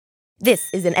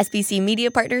This is an SBC Media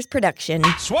Partners production.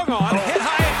 Swung on, hit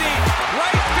high and deep,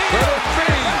 right field.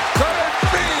 Could it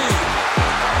be?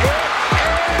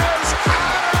 It is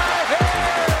out of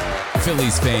here.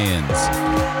 Phillies fans,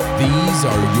 these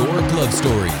are your glove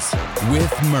stories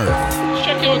with Murph. Let's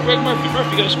check in with Greg Murphy.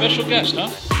 Murphy, got a special guest,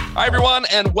 huh? Hi, everyone,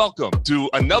 and welcome to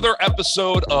another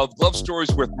episode of Glove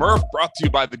Stories with Murph, brought to you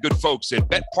by the good folks at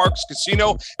Bet Parks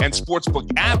Casino and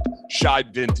Sportsbook app,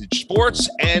 Shibe Vintage Sports,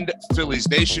 and Phillies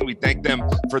Nation. We thank them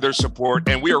for their support,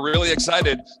 and we are really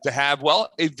excited to have,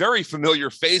 a very familiar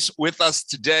face with us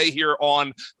today here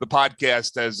on the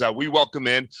podcast as we welcome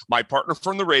in my partner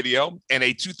from the radio and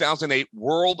a 2008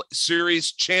 World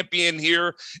Series champion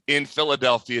here in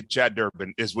Philadelphia. Chad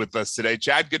Durbin is with us today.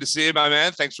 Chad, good to see you, my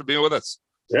man. Thanks for being with us.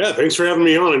 Yeah, thanks for having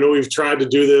me on. I know we've tried to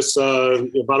do this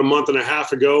about a month and a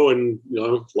half ago, and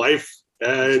life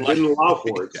didn't allow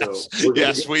for it. Yes, so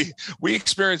yes, we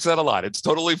experience that a lot. It's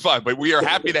totally fine, but we are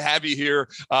happy to have you here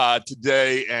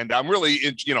today. And I'm really,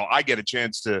 I get a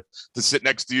chance to sit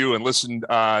next to you and listen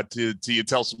to you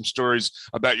tell some stories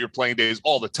about your playing days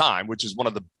all the time, which is one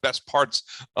of the best parts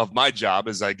of my job,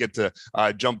 as I get to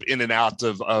jump in and out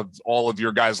of all of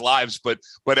your guys' lives. But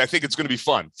I think it's going to be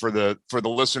fun for the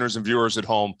listeners and viewers at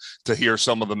home to hear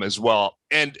some of them as well.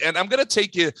 And I'm going to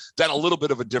take you down a little bit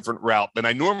of a different route than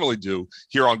I normally do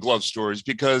here on Glove Stories,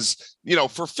 because,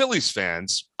 for Phillies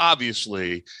fans,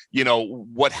 obviously,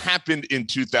 what happened in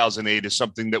 2008 is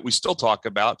something that we still talk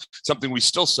about, something we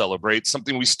still celebrate,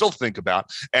 something we still think about,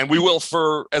 and we will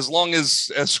for as long as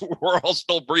we're all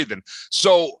still breathing.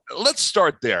 So let's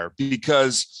start there,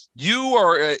 because you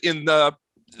are in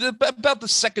about the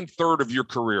second third of your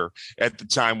career at the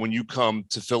time when you come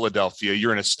to Philadelphia.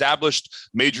 You're an established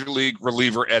major league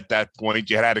reliever at that point.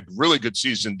 You had a really good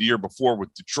season the year before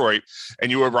with Detroit,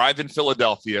 and you arrive in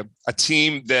Philadelphia, a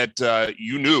team that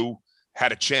you knew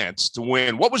had a chance to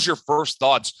win. What was your first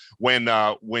thoughts when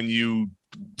you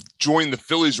joined the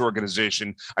Phillies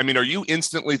organization? I mean, are you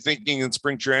instantly thinking in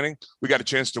spring training, we got a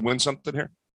chance to win something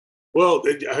here? Well,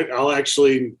 I'll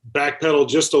actually backpedal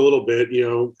just a little bit,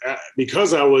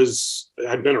 because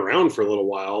I'd been around for a little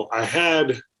while. I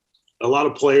had a lot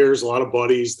of players, a lot of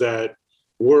buddies that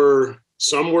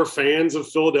some were fans of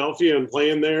Philadelphia and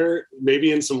playing there.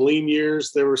 Maybe in some lean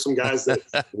years, there were some guys that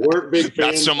weren't big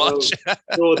fans Not so much. of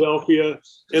Philadelphia.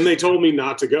 And they told me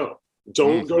not to go.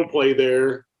 Don't go play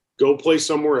there. Go play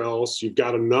somewhere else. You've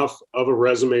got enough of a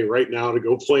resume right now to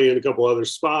go play in a couple other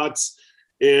spots.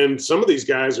 And some of these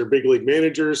guys are big league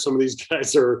managers. Some of these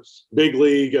guys are big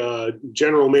league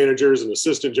general managers and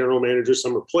assistant general managers.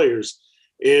 Some are players.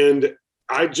 And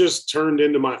I just turned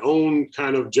into my own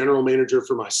kind of general manager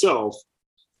for myself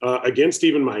against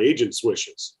even my agent's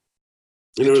wishes.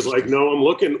 And it was like, no, I'm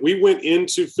looking. We went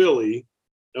into Philly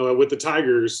with the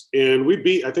Tigers, and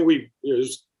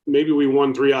maybe we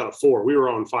won 3 out of 4. We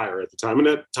were on fire at the time. And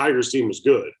that Tigers team was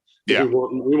good. Yeah.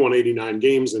 We won 89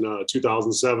 games in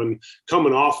 2007,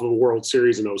 coming off of a World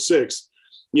Series in 06.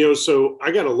 So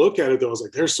I got to look at it, though. I was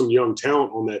like, there's some young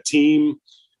talent on that team.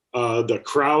 The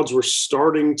crowds were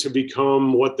starting to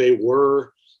become what they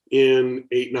were in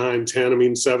 8, 9, 10. I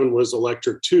mean, 7 was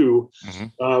electric too.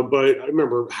 Mm-hmm. But I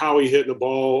remember Howie hitting the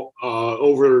ball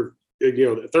over,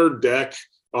 the third deck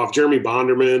off Jeremy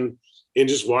Bonderman, and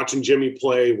just watching Jimmy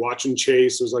play, watching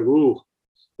Chase. It was like, ooh,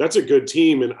 that's a good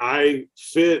team. And I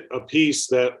fit a piece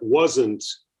that wasn't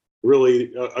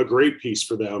really a great piece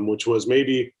for them, which was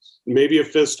maybe a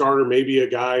fifth starter, maybe a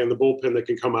guy in the bullpen that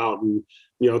can come out and,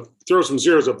 throw some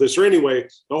zeros up this. So anyway,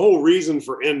 the whole reason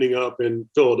for ending up in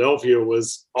Philadelphia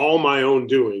was all my own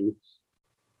doing.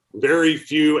 Very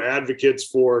few advocates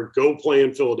for go play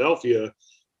in Philadelphia.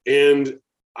 And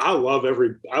I loved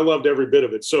every bit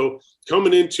of it. So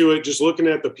coming into it, just looking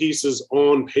at the pieces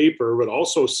on paper, but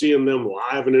also seeing them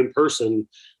live and in person,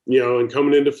 and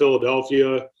coming into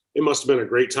Philadelphia, it must have been a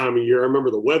great time of year. I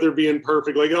remember the weather being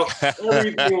perfect,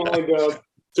 everything lined up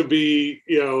to be,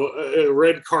 a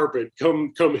red carpet,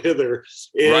 come hither.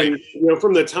 And, right.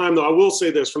 From the time, though, I will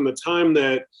say this, from the time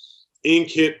that ink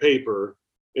hit paper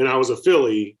and I was a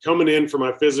Philly coming in for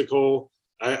my physical,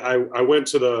 I went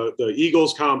to the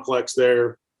Eagles complex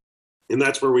there, and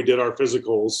that's where we did our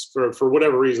physicals for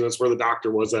whatever reason. That's where the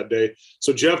doctor was that day.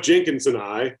 So Jeff Jenkins and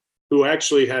I, who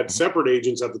actually had separate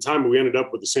agents at the time, but we ended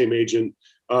up with the same agent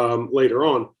later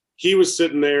on. He was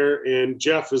sitting there, and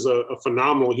Jeff is a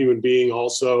phenomenal human being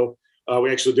also.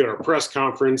 We actually did our press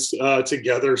conference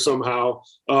together somehow.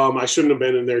 I shouldn't have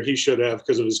been in there. He should have,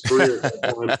 because of his career at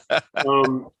that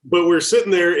time. But we're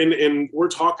sitting there and we're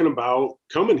talking about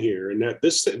coming here, and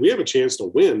that we have a chance to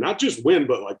win, not just win,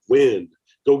 but like win,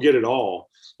 go get it all.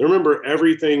 I remember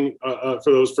everything for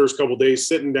those first couple of days,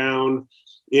 sitting down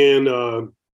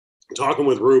in talking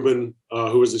with Ruben,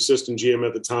 who was assistant GM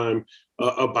at the time,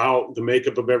 about the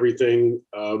makeup of everything,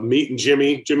 meeting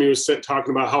Jimmy. Jimmy was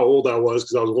talking about how old I was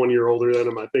because I was 1 year older than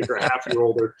him, I think, or a half year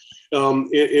older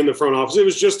in the front office. It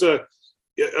was just a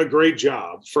great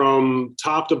job from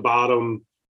top to bottom.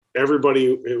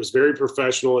 Everybody, it was very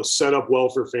professional. It set up well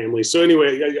for families. So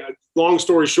anyway, long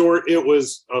story short, it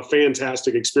was a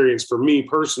fantastic experience for me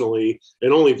personally,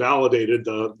 and only validated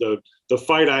the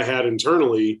fight I had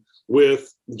internally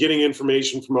with getting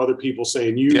information from other people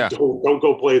saying, don't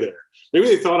go play there. Maybe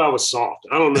they thought I was soft.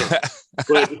 I don't know.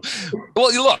 But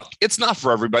well, look, it's not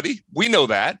for everybody. We know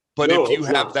that. But no, if you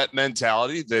have that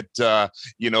mentality that,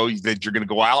 that you're going to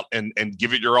go out and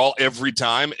give it your all every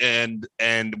time. And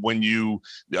when you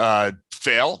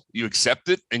fail, you accept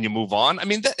it and you move on. I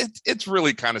mean, it's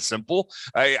really kind of simple.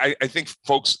 I think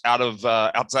folks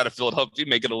outside of Philadelphia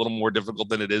make it a little more difficult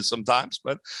than it is sometimes,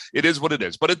 but it is what it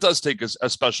is. But it does take a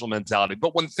special mentality.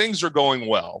 But when things are going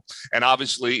well, and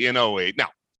obviously in 08, now,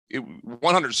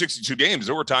 162 games,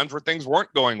 there were times where things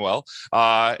weren't going well,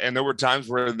 and there were times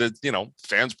where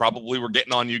fans probably were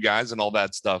getting on you guys and all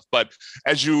that stuff. But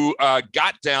as you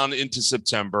got down into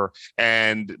September,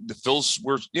 and the Phils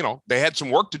were, they had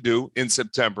some work to do in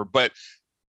September, but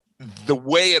the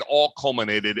way it all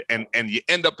culminated, and you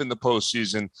end up in the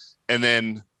postseason, and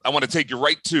then I want to take you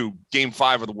right to Game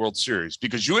 5 of the World Series,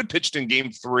 because you had pitched in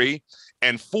Game 3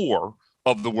 and 4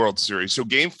 of the World Series. So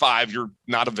Game 5, you're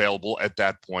not available at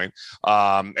that point.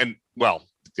 And well,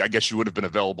 I guess you would have been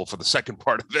available for the second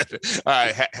part of it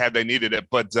had they needed it.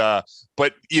 But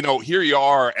here you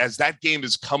are as that game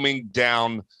is coming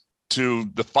down to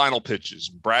the final pitches.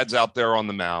 Brad's out there on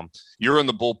the mound. You're in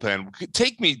the bullpen.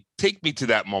 Take me to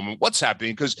that moment. What's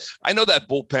happening? Because I know that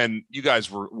bullpen, you guys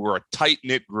were a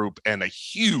tight-knit group and a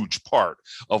huge part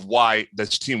of why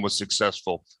this team was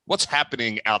successful. What's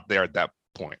happening out there at that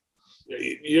point?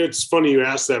 It's funny you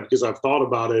asked that, because I've thought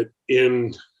about it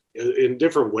in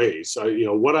different ways.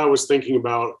 What I was thinking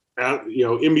about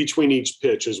in between each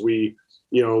pitch as we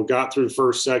got through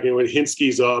first, second, when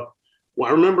Hinski's up. Well,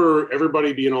 I remember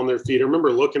everybody being on their feet. I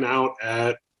remember looking out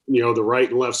at the right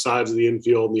and left sides of the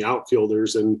infield and the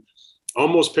outfielders, and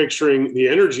almost picturing the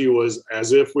energy was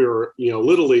as if we were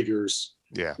little leaguers,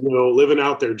 living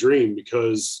out their dream,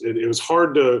 because it was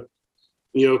hard to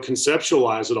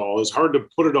conceptualize it all. It's hard to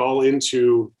put it all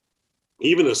into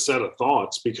even a set of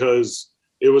thoughts, because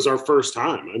it was our first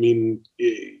time. I mean,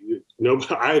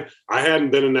 I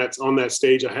hadn't been on that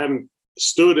stage. I hadn't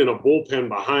stood in a bullpen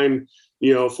behind,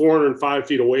 405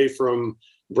 feet away from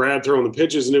Brad throwing the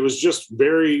pitches. And it was just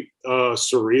very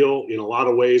surreal in a lot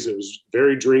of ways. It was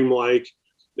very dreamlike.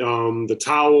 The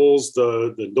towels,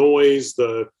 the noise,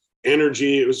 the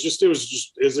energy. It was just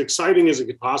as exciting as it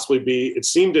could possibly be. It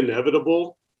seemed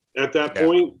inevitable at that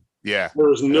point. Yeah. There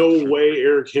was no way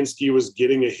Eric Hinske was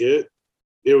getting a hit.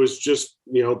 It was just,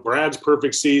 Brad's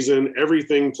perfect season,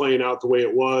 everything playing out the way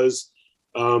it was.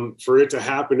 For it to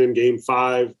happen in Game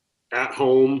 5 at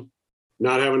home,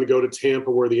 not having to go to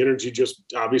Tampa, where the energy just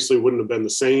obviously wouldn't have been the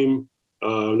same.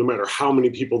 No matter how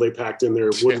many people they packed in there,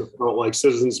 it wouldn't have felt like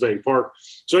Citizens Bank Park.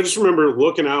 So I just remember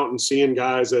looking out and seeing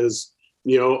guys as,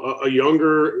 a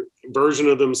younger version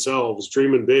of themselves,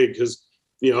 dreaming big, because,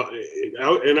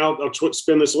 I'll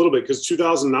spin this a little bit, because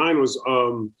 2009 was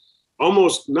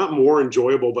almost not more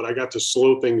enjoyable, but I got to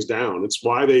slow things down. It's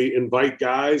why they invite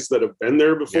guys that have been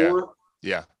there before.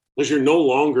 Yeah. Because you're no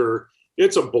longer,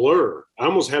 it's a blur. I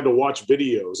almost had to watch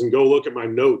videos and go look at my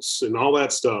notes and all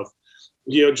that stuff,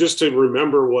 just to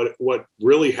remember what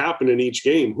really happened in each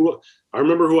game. I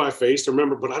remember who I faced,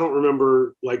 but I don't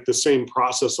remember like the same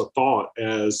process of thought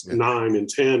as 9 and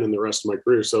 10 and the rest of my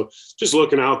career. So just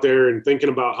looking out there and thinking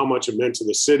about how much it meant to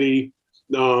the city,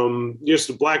 just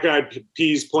the Black Eyed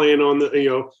Peas playing on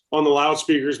the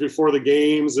loudspeakers before the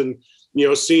games, and,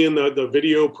 seeing the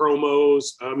video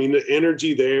promos. I mean, the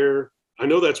energy there, I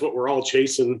know that's what we're all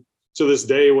chasing to this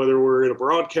day, whether we're in a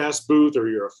broadcast booth or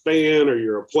you're a fan or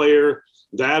you're a player.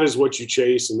 That is what you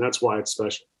chase, and that's why it's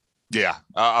special. Yeah,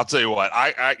 I'll tell you what.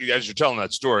 I as you're telling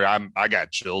that story, I got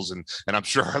chills, and I'm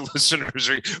sure our listeners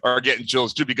are getting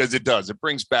chills too, because it does. It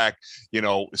brings back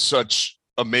such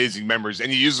amazing memories.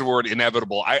 And you use the word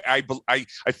inevitable. I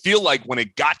feel like when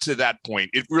it got to that point,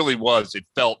 it really was. It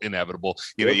felt inevitable.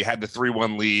 You had the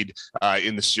 3-1 lead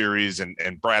in the series,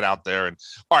 and Brad out there. And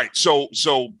all right, so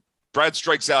Brad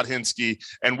strikes out Hinske,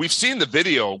 and we've seen the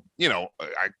video,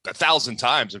 1,000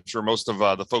 times. I'm sure most of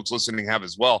the folks listening have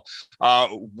as well.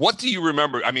 What do you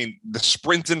remember? I mean, the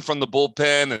sprinting from the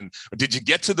bullpen, and did you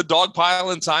get to the dog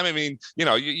pile in time? I mean,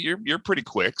 you're pretty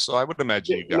quick, so I would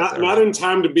imagine you got there. Not in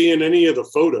time to be in any of the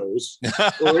photos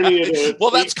or any of the.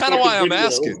 Well, that's kind of why I'm video.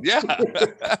 asking.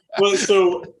 Yeah. Well,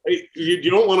 so you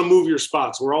don't want to move your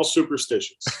spots. We're all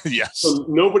superstitious. Yes. So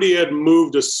nobody had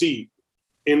moved a seat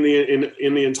in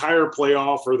the entire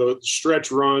playoff or the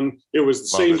stretch run. It was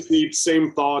the same seat,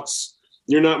 same thoughts.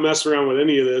 You're not messing around with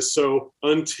any of this. So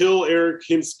until Eric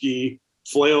Hinske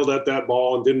flailed at that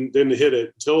ball and didn't hit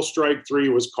it, until strike 3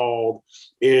 was called,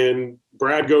 and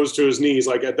Brad goes to his knees.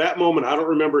 Like at that moment, I don't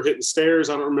remember hitting stairs.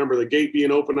 I don't remember the gate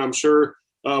being open. I'm sure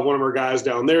one of our guys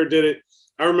down there did it.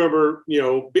 I remember,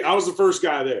 I was the first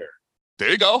guy there. There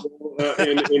you go.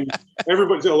 And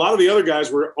everybody, a lot of the other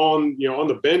guys were on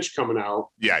the bench coming out.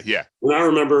 Yeah. And I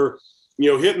remember,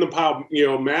 hitting the pile,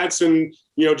 Madsen,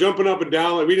 jumping up and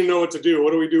down. Like we didn't know what to do.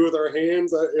 What do we do with our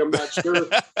hands? I'm not sure.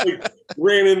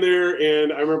 Ran in there,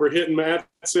 and I remember hitting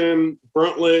Madsen,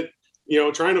 Bruntlett,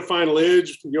 trying to find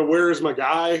Lidge. Where is my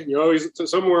guy? He's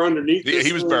somewhere underneath.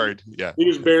 He was buried. Yeah. He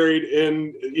was buried.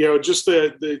 And, just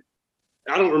the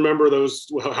I don't remember those,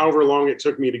 however long it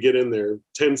took me to get in there,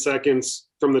 10 seconds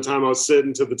from the time I was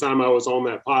sitting to the time I was on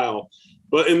that pile.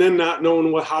 And then not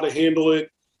knowing how to handle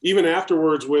it, even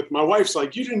afterwards with my wife's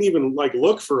like, you didn't even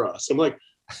look for us. I'm like,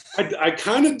 I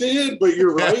kind of did, but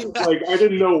you're right. I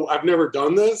didn't know. I've never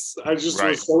done this. I just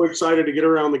was so excited to get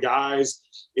around the guys,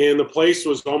 and the place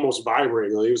was almost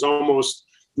vibrating. It was almost,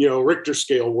 Richter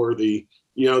scale worthy,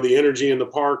 the energy in the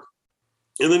park.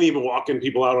 And then even walking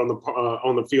people out on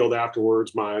the field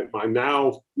afterwards. My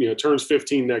now turns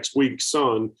 15 next week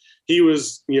son. He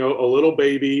was a little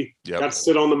baby. Yep. Got to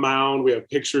sit on the mound. We have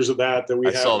pictures of that we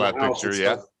have. I saw that picture.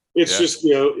 Yeah. It's just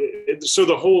so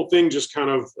the whole thing just kind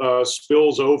of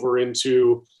spills over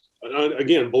into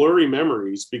again blurry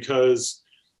memories, because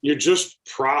you're just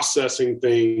processing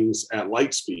things at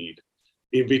light speed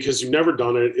because you've never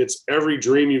done it. It's every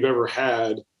dream you've ever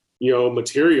had,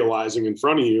 materializing in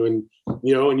front of you. And,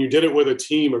 and you did it with a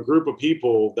team, a group of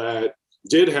people that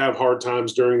did have hard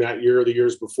times during that year or the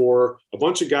years before, a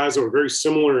bunch of guys that were very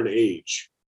similar in age.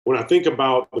 When I think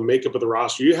about the makeup of the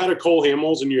roster, you had a Cole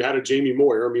Hamels and you had a Jamie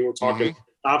Moyer. I mean, we're talking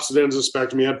opposite ends of the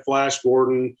spectrum. You had Flash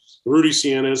Gordon, Rudy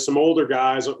Sienna, some older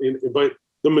guys, but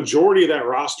the majority of that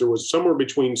roster was somewhere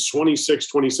between 26,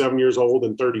 27 years old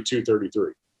and 32,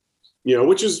 33.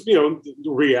 Which is,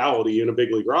 reality in a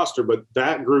big league roster. But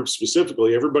that group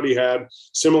specifically, everybody had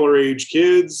similar age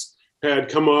kids, had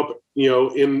come up,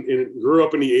 grew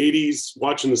up in the 80s,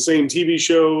 watching the same TV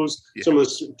shows. Yeah. Some of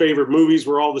the favorite movies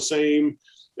were all the same.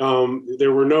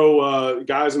 There were no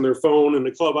guys on their phone in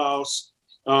the clubhouse.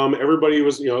 Everybody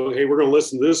was, hey, we're going to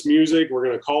listen to this music. We're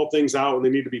going to call things out when they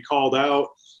need to be called out.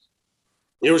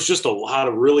 It was just a lot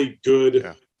of really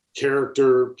good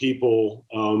character people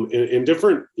and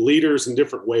different leaders in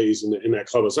different ways in that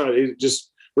club. So it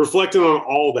just reflecting on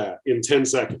all that in 10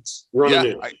 seconds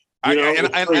running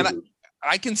in.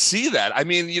 I can see that. I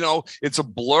mean, it's a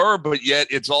blur, but yet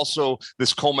it's also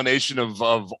this culmination of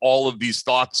all of these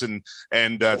thoughts and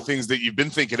things that you've been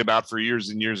thinking about for years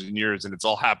and years and years, and it's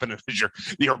all happening as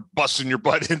you're busting your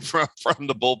butt in from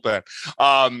the bullpen.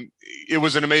 It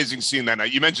was an amazing scene that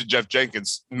night. You mentioned Jeff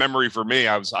Jenkins. Memory for me,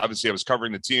 I was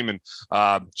covering the team, and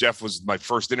Jeff was my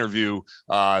first interview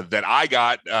that I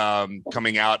got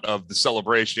coming out of the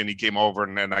celebration. He came over,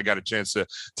 and then I got a chance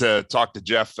to talk to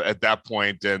Jeff at that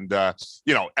point, and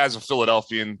as a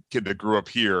Philadelphian kid that grew up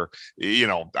here,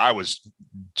 I was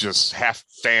just half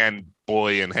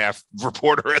fanboy and half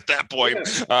reporter at that point,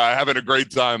 having a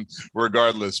great time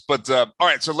regardless. But all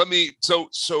right,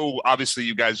 so obviously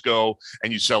you guys go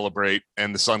and you celebrate,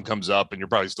 and the sun comes up, and you're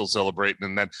probably still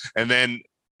celebrating, and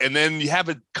then you have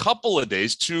a couple of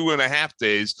days, 2.5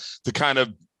 days, to kind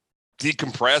of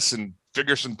decompress and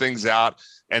figure some things out.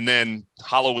 And then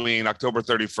Halloween, October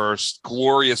 31st,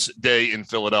 glorious day in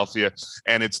Philadelphia,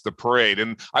 and it's the parade.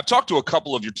 And I've talked to a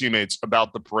couple of your teammates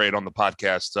about the parade on the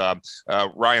podcast.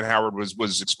 Ryan Howard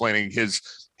was explaining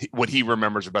what he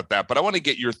remembers about that. But I want to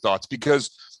get your thoughts, because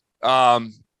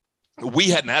we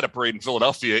hadn't had a parade in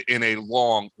Philadelphia in a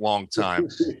long, long time.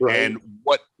 Right. And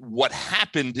what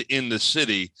happened in the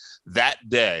city that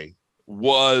day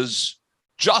was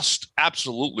just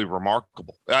absolutely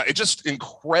remarkable. It's just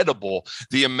incredible,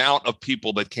 the amount of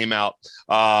people that came out.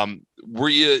 Were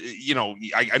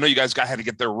I know you guys had to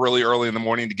get there really early in the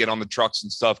morning to get on the trucks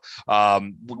and stuff.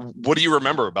 What do you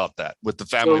remember about that with the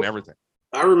family and everything?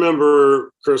 I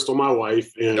remember Crystal, my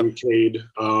wife, and Cade.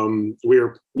 We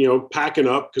were, packing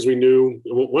up because we knew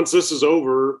once this is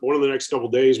over, one of the next couple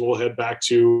of days, we'll head back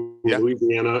to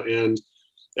Louisiana, and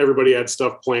everybody had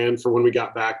stuff planned for when we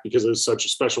got back because it was such a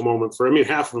special moment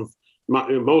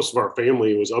most of our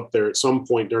family was up there at some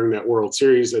point during that World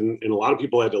Series, and a lot of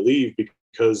people had to leave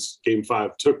because Game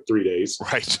 5 took 3 days.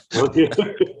 Right.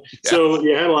 So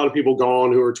you had a lot of people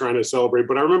gone who were trying to celebrate.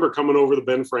 But I remember coming over to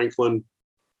Ben Franklin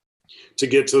to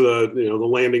get to the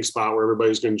landing spot where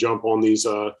everybody's going to jump on these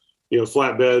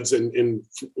flatbeds, and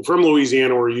from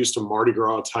Louisiana we're used to Mardi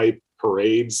Gras type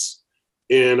parades.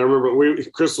 And I remember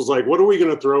Crystal's like, what are we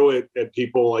going to throw at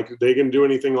people? Like, are they going to do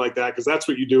anything like that? Because that's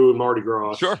what you do in Mardi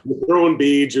Gras. Sure. You're throwing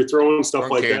beads, you're throwing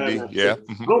stuff like candy. that. Yeah.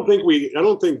 I don't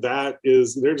think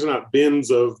there's not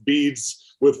bins of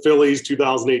beads with Phillies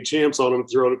 2008 champs on them to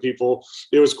throw to people.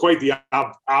 It was quite the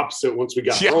opposite once we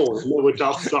got rolling. We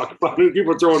talk about it.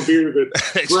 People were throwing beers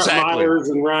at Brett Myers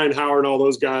and Ryan Howard and all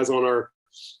those guys on our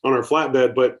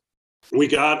flatbed. But we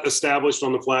got established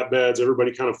on the flatbeds.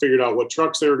 Everybody kind of figured out what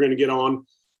trucks they were going to get on.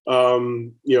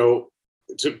 To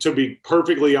be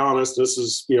perfectly honest, this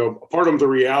is, part of the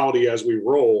reality as we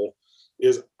roll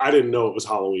is I didn't know it was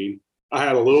Halloween. I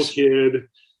had a little kid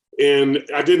and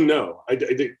I didn't know. I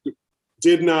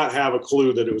did not have a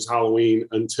clue that it was Halloween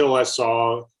until I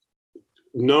saw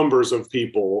numbers of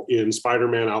people in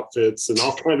Spider-Man outfits and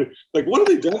all kind of like, what are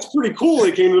they? That's pretty cool.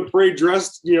 They came to the parade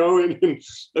dressed, and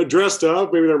dressed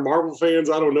up. Maybe they're Marvel fans.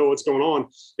 I don't know what's going on.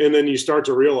 And then you start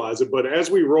to realize it. But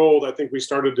as we rolled, I think we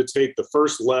started to take the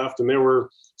first left, and there were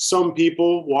some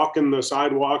people walking the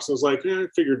sidewalks. I was like, I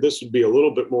figured this would be a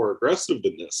little bit more aggressive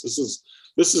than this.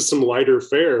 This is some lighter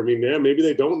fare. I mean, maybe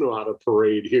they don't know how to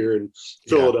parade here in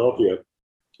Philadelphia.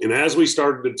 And as we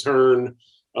started to turn,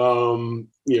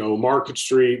 Market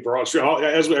Street, Broad Street,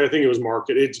 I think it was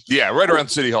Market. Right around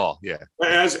City Hall. Yeah.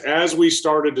 As we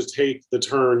started to take the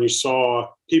turn, you saw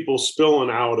people spilling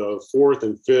out of 4th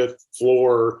and 5th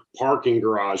floor parking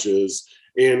garages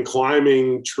and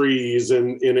climbing trees.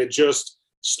 And it just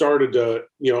started to,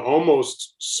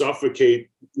 almost suffocate,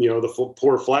 the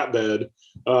poor flatbed.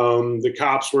 The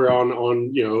cops were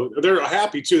on, they're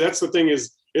happy too. That's the thing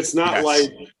is, it's not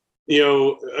like,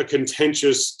 a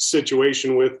contentious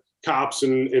situation with cops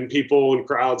and people and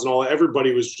crowds and all that.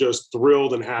 Everybody was just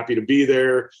thrilled and happy to be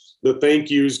there. The thank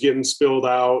yous getting spilled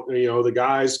out, the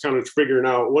guys kind of figuring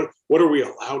out what are we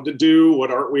allowed to do?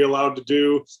 What aren't we allowed to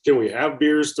do? Can we have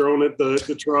beers thrown at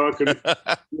the truck? And,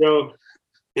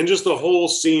 and just the whole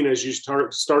scene as you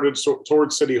started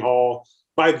towards City Hall.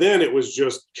 By then it was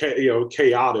just,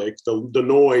 chaotic, the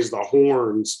noise, the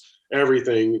horns,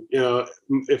 everything.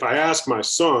 If I ask my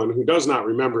son, who does not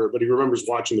remember it, but he remembers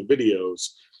watching the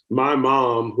videos, my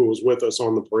mom, who was with us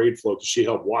on the parade float, because she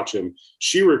helped watch him,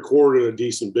 she recorded a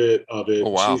decent bit of it. Oh,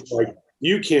 wow. She's like,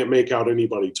 you can't make out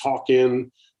anybody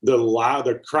talking.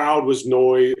 The crowd was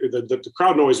noise. The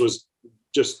crowd noise was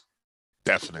just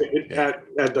definitely at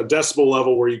the decibel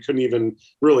level where you couldn't even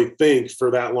really think for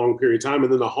that long period of time.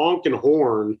 And then the honk and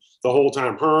horn the whole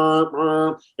time,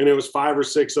 and it was 5 or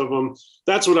 6 of them.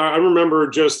 That's what I remember,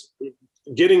 just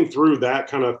getting through that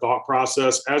kind of thought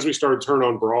process as we started to turn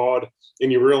on Broad,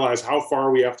 and you realize how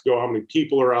far we have to go, how many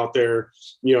people are out there.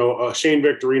 Shane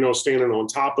Victorino standing on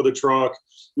top of the truck,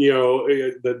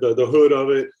 the hood of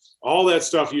it, all that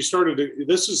stuff. You started to,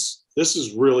 this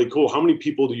is really cool. How many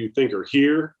people do you think are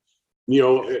here?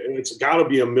 It's got to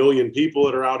be 1 million people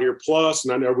that are out here plus,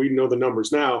 and I know we know the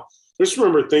numbers now. I just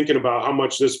remember thinking about how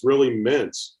much this really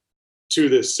meant to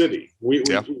this city. We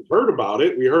heard about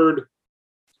it. We heard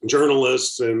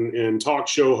journalists and talk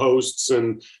show hosts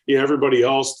and everybody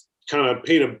else kind of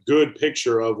paint a good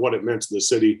picture of what it meant to the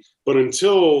city. But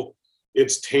until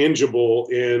it's tangible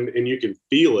and you can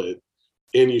feel it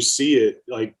and you see it,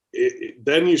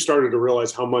 then you started to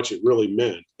realize how much it really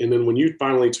meant. And then when you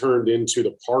finally turned into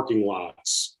the parking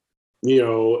lots, at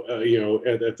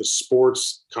the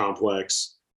sports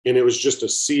complex, and it was just a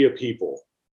sea of people.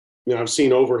 I've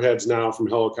seen overheads now from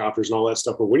helicopters and all that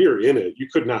stuff, but when you're in it, you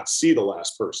could not see the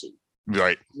last person.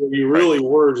 Right. You really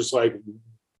were just like,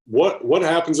 what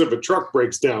happens if a truck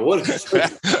breaks down? What?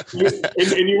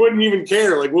 and you wouldn't even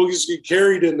care. Like, we'll just get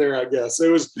carried in there, I guess.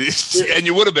 It was, and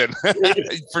you would have been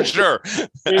for sure.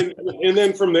 and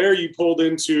then from there, you pulled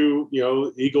into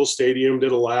Eagle Stadium,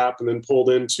 did a lap, and then pulled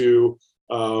into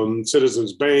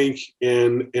Citizens Bank,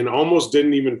 and almost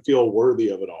didn't even feel worthy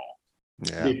of it all,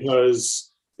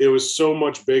 because it was so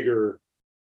much bigger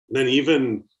than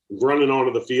even running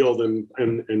onto the field and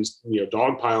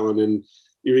dogpiling, and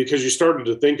because you started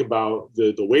to think about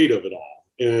the weight of it all.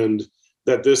 And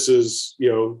that this is,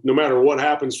 no matter what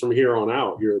happens from here on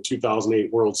out, you're a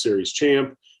 2008 World Series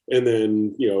champ. And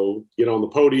then, get on the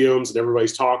podiums and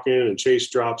everybody's talking and Chase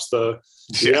drops the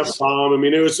F-bomb. I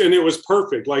mean, it was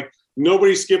perfect. Like,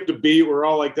 nobody skipped a beat. We're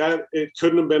all like that. It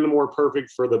couldn't have been more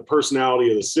perfect for the personality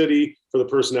of the city, for the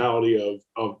personality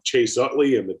of Chase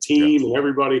Utley and the team and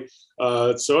everybody.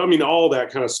 So, I mean, all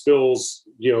that kind of spills,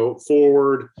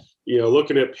 forward,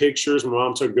 looking at pictures. My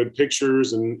mom took good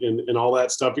pictures and all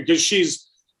that stuff, because she's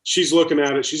looking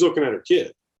at it. She's looking at her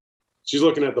kid. She's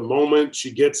looking at the moment. She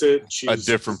gets it. She's a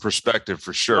different perspective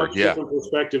for sure. Different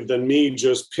perspective than me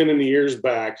just pinning the ears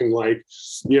back and like,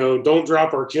 don't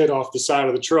drop our kid off the side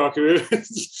of the truck.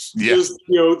 It's just,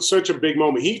 such a big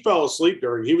moment. He fell asleep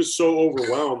during. He was so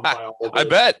overwhelmed by all of I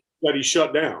bet that he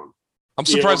shut down. I'm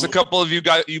surprised a couple of you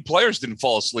players didn't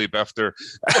fall asleep after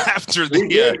the. We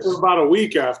did for about a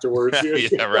week afterwards.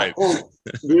 Yeah, right.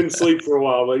 Didn't sleep for a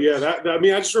while, but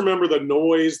I just remember the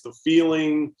noise, the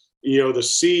feeling. The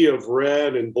sea of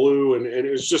red and blue, and it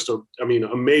was just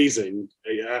amazing.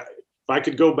 If I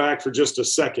could go back for just a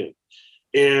second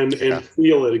and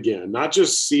feel it again, not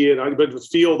just see it, but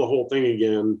feel the whole thing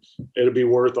again, it'd be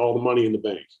worth all the money in the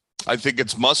bank. I think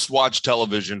it's must-watch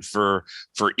television for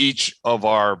each of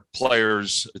our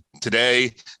players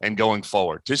today and going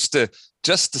forward, just to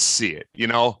see it.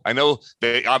 I know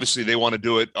they want to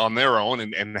do it on their own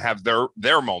and have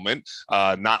their moment,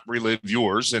 not relive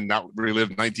yours and not relive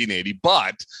 1980.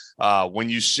 But when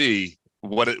you see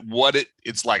what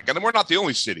it's like, and we're not the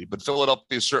only city, but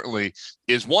Philadelphia certainly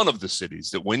is one of the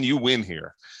cities that when you win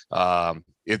here,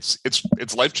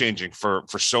 it's life-changing for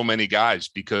so many guys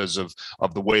because of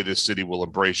the way this city will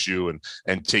embrace you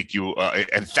and take you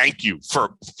and thank you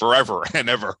for forever and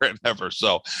ever and ever.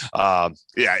 So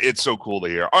it's so cool to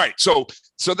hear. All right, so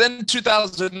then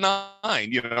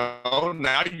 2009,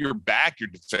 now you're back, you're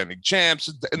defending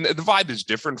champs, and the vibe is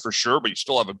different for sure, but you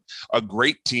still have a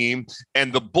great team,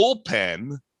 and the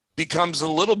bullpen becomes a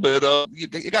little bit of, you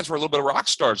guys were a little bit of rock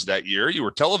stars that year. You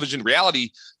were television reality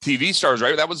TV stars,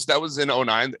 right? That was in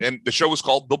 2009, and the show was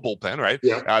called The Bullpen, right?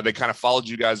 Yeah. They kind of followed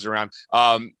you guys around.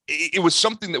 It was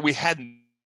something that we hadn't,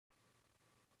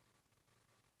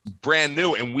 brand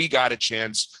new, and we got a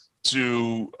chance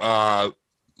to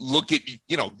look at,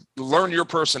 learn your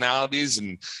personalities,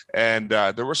 and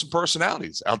there were some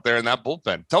personalities out there in that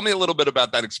bullpen. Tell me a little bit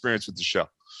about that experience with the show.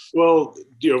 Well,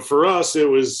 for us, it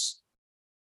was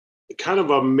kind of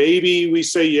a maybe we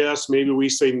say yes, maybe we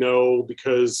say no,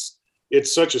 because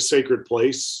it's such a sacred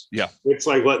place. Yeah. It's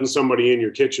like letting somebody in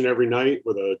your kitchen every night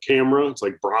with a camera. It's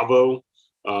like Bravo,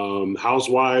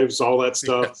 Housewives, all that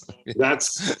stuff.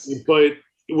 But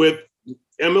with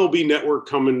MLB Network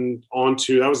coming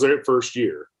onto, that was their first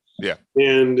year. Yeah.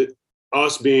 And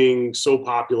us being so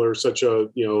popular, such a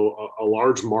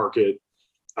large market,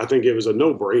 I think it was a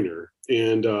no-brainer.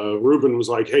 And Ruben was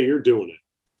like, "Hey, you're doing it.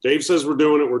 Dave says we're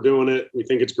doing it. We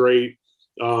think it's great.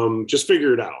 Just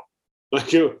figure it out."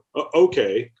 Like,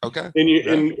 okay.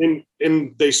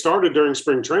 And they started during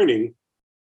spring training,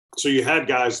 so you had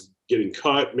guys getting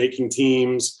cut, making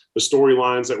teams, the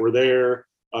storylines that were there.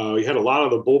 You had a lot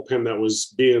of the bullpen that was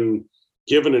being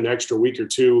given an extra week or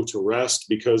two to rest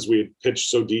because we had pitched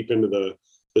so deep into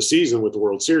the season with the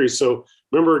World Series. So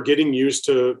remember getting used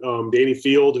to Danny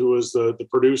Field, who was the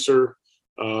producer,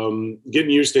 getting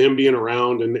used to him being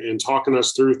around and talking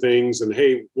us through things. And,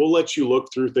 hey, we'll let you look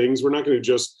through things. We're not going to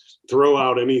just throw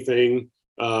out anything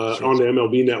on the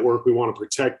MLB Network. We want to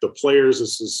protect the players.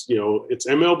 This is, it's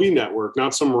MLB Network,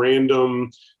 not some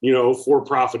random,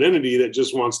 for-profit entity that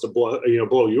just wants to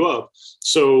blow you up.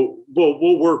 So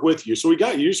we'll work with you. So we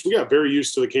got very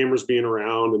used to the cameras being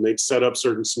around, and they'd set up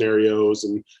certain scenarios,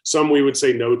 and some we would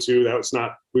say no to.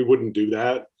 We wouldn't do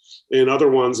that. And other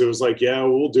ones, it was like, yeah,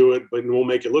 we'll do it, but we'll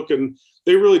make it look. And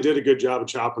they really did a good job of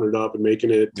chopping it up and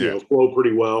making it flow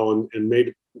pretty well, and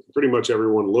made pretty much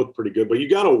everyone look pretty good. But you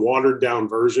got a watered down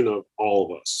version of all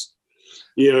of us.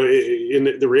 And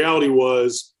the reality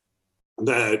was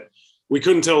that we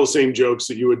couldn't tell the same jokes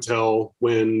that you would tell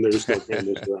when there's no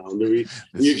cameras around. You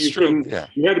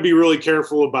had to be really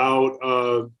careful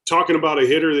about talking about a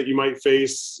hitter that you might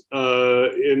face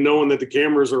and knowing that the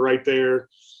cameras are right there.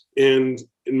 And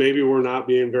maybe we're not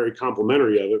being very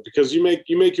complimentary of it, because you make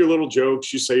your little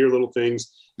jokes, you say your little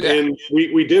things, and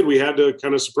we had to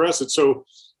kind of suppress it. So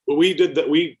we did that.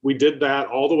 We did that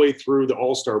all the way through the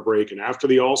All-Star break, and after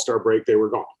the All-Star break, they were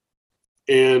gone.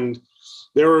 And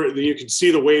you could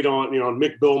see the weight on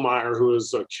Mick Billmeyer, who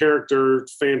is a character,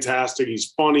 fantastic.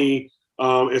 He's funny.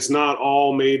 It's not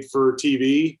all made for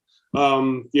TV.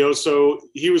 So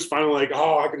he was finally like,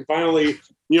 oh, I can finally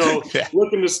Yeah.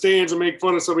 look in the stands and make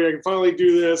fun of somebody. I can finally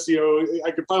do this.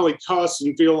 I can finally cuss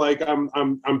and feel like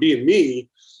I'm being me.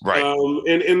 Right.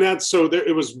 And that's so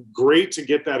it was great to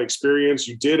get that experience.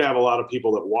 You did have a lot of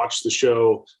people that watched the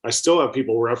show. I still have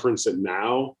people reference it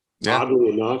now. Yeah. Oddly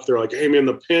enough, they're like, "Hey man,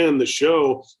 the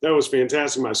show, that was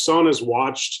fantastic." My son has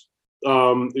watched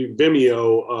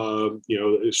Vimeo,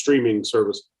 streaming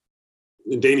service,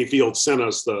 and Danny Field sent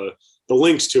us the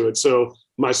links to it. So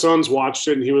my son's watched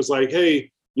it and he was like, "Hey,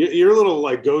 your little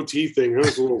like goatee thing, that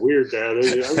was a little weird, Dad."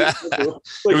 It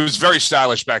was very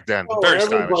stylish back then. Very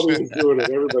everybody stylish. was doing it.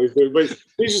 Everybody's doing it. But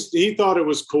he thought it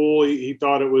was cool. He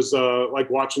thought it was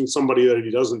like watching somebody that he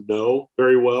doesn't know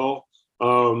very well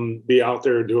be out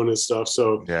there doing his stuff.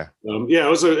 So it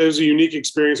was a unique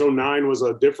experience. 09 was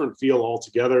a different feel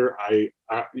altogether. I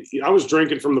was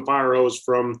drinking from the fire hose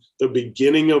from the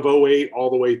beginning of 08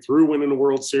 all the way through winning the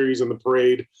World Series and the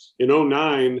parade. In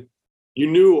 09, you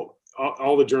knew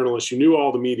all the journalists, you knew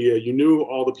all the media, you knew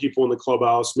all the people in the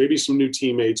clubhouse, maybe some new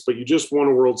teammates, but you just won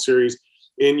a World Series.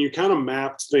 And you kind of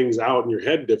mapped things out in your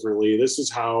head differently. This is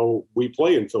how we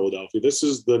play in Philadelphia. This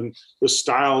is the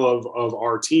style of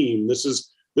our team. This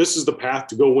is the path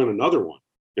to go win another one.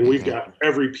 And we've got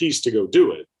every piece to go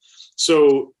do it.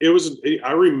 So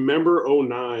I remember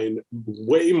 09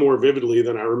 way more vividly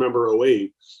than I remember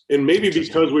 08. And maybe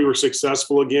because we were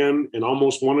successful again and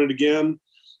almost won it again,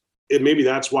 maybe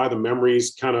that's why the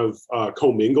memories kind of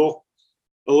commingle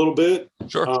a little bit.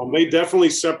 Sure. They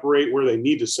definitely separate where they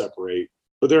need to separate.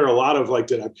 But there are a lot of like,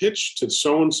 did I pitch to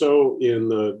so-and-so in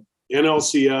the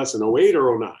NLCS in 08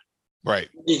 or 09? Right.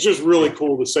 It's just really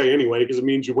cool to say anyway, because it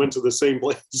means you went to the same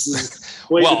places.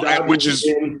 Which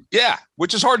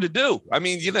is hard to do. I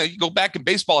mean, you go back in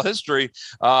baseball history,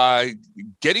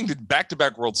 getting to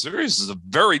back-to-back World Series is a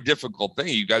very difficult thing.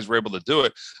 You guys were able to do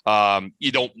it.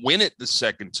 You don't win it the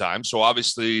second time. So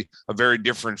obviously a very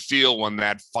different feel when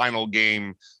that final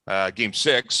game, game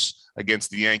 6, against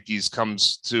the Yankees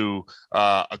comes to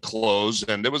a close,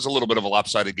 and there was a little bit of a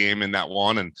lopsided game in that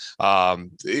one. And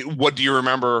what do you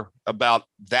remember about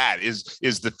that? Is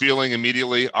the feeling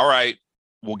immediately, all right,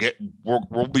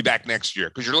 we'll be back next year?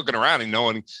 Because you're looking around and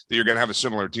knowing that you're going to have a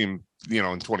similar team,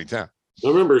 in 2010. I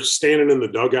remember standing in the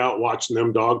dugout watching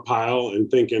them dog pile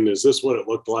and thinking, is this what it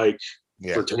looked like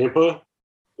for Tampa?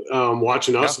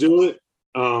 Watching us do it.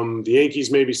 The Yankees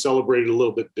maybe celebrated a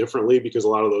little bit differently because a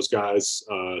lot of those guys,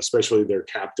 especially their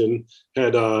captain,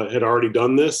 had already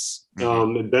done this.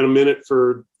 It'd been a minute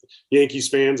for Yankees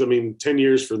fans. I mean, 10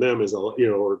 years for them is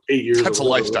or 8 years. That's a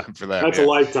lifetime for that. That's a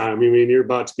lifetime. I mean, you're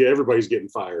about to everybody's getting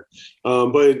fired.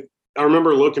 But I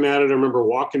remember looking at it. I remember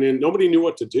walking in. Nobody knew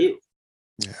what to do.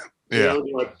 Yeah.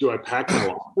 Do I pack my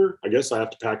locker? I guess I have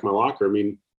to pack my locker. I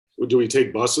mean, do we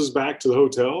take buses back to the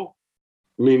hotel?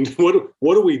 I mean, what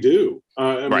do we do?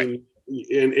 I mean,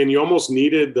 and you almost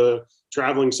needed the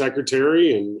traveling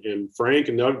secretary and Frank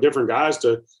and different guys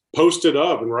to post it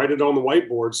up and write it on the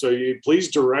whiteboard. So you please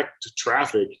direct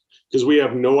traffic, because we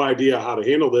have no idea how to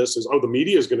handle this. The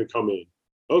media is going to come in.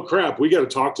 Oh crap, we got to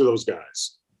talk to those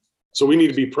guys. So we need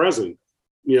to be present.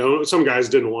 Some guys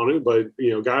didn't want to, but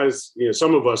guys,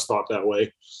 some of us thought that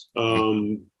way.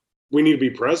 We need to be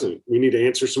present. We need to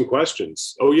answer some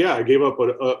questions. Oh yeah, I gave up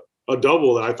a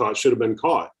double that I thought should have been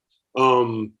caught.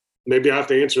 Maybe I have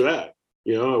to answer that.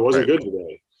 I wasn't good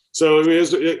today. So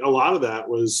a lot of that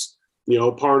was,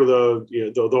 part of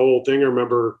the whole thing. I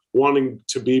remember wanting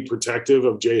to be protective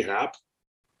of Jay Happ.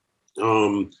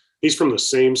 He's from the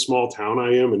same small town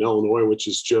I am in Illinois, which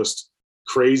is just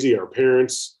crazy. Our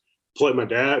parents played.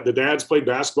 The dads played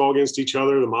basketball against each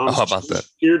other. The moms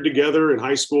cheered together in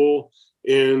high school,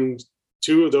 and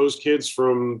two of those kids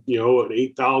from, an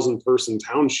 8,000 person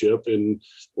township in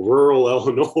rural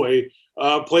Illinois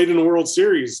played in the World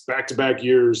Series back-to-back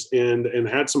years and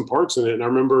had some parts in it. And I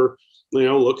remember,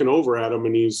 looking over at him,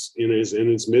 and he's in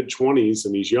his mid-20s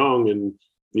and he's young, and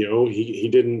he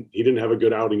didn't have a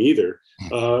good outing either.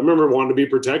 I remember wanting to be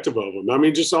protective of him. I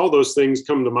mean, just all those things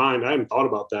come to mind. I hadn't thought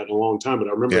about that in a long time, but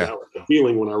I remember that was the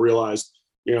feeling when I realized,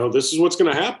 this is what's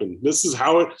going to happen. This is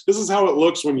how it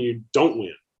looks when you don't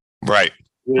win. Right.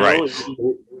 Right.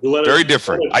 Very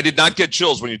different. I did not get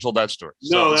chills when you told that story.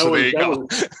 No, so there you go.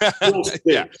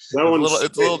 It's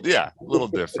a little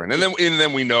different. And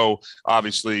then we know,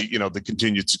 obviously, the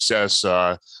continued success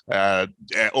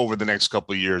over the next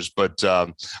couple of years. But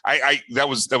that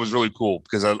was really cool,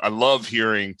 because I love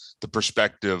hearing the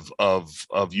perspective of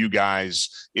you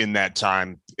guys in that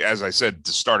time. As I said,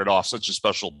 to start it off, such a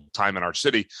special time in our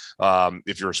city.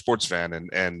 If you're a sports fan,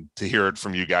 and to hear it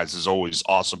from you guys is always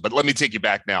awesome. But let me take you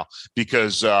back now,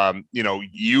 because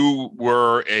you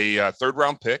were a third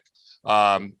round pick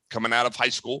coming out of high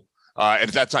school. And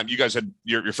at that time, you guys had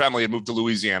your family had moved to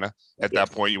Louisiana. At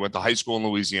that point, you went to high school in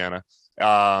Louisiana,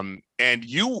 and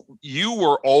you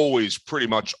were always pretty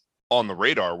much on the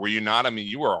radar, were you not? I mean,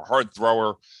 you were a hard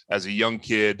thrower as a young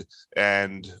kid,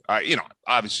 and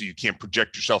obviously you can't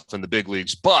project yourself in the big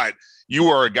leagues, but you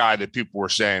were a guy that people were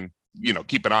saying,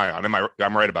 keep an eye on.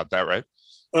 I'm right about that, right?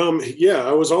 Yeah,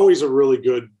 I was always a really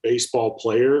good baseball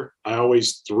player. I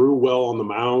always threw well on the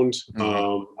mound.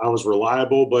 I was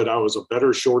reliable, but I was a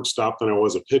better shortstop than I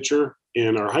was a pitcher.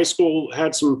 And our high school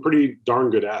had some pretty darn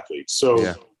good athletes.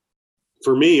 So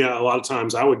for me, a lot of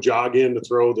times I would jog in to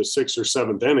throw the 6th or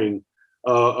 7th inning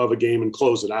of a game and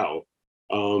close it out.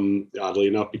 Oddly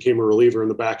enough, became a reliever in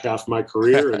the back half of my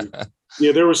career. And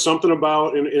there was something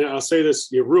about, and I'll say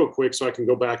this real quick so I can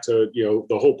go back to,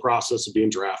 the whole process of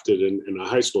being drafted in a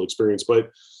high school experience.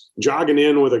 But jogging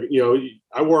in with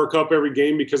I wore a cup every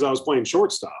game because I was playing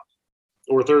shortstop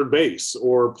or third base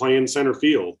or playing center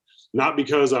field. Not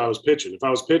because I was pitching. If I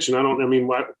was pitching,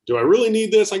 why, do I really need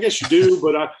this? I guess you do,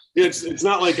 but it's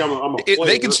not like I'm a player.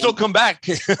 They can still come back.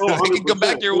 They can come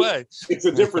back your way. It's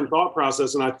a different thought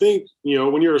process. And I think,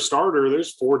 when you're a starter,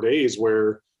 there's 4 days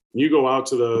where you go out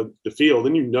to the field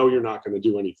and you're not going to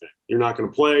do anything. You're not going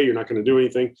to play. You're not going to do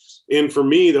anything. And for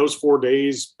me, those 4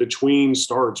 days between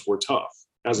starts were tough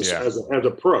as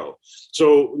a pro.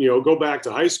 So, go back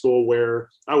to high school where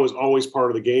I was always part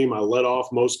of the game. I led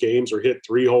off most games or hit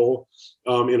 3-hole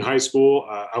in high school.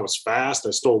 I was fast.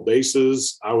 I stole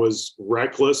bases. I was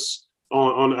reckless.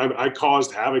 I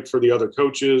caused havoc for the other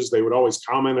coaches. They would always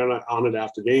comment on it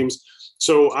after games.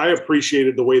 So I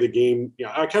appreciated the way the game,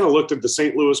 I kind of looked at the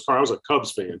St. Louis Cardinals. I was a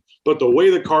Cubs fan, but the way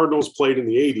the Cardinals played in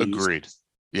the 80s Agreed.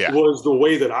 Was the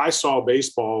way that I saw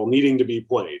baseball needing to be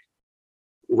played.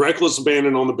 Reckless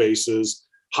abandon on the bases,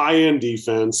 high-end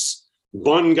defense,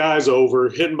 bunting guys over,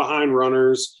 hitting behind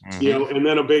runners, and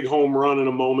then a big home run in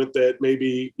a moment that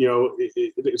maybe,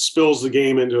 it spills the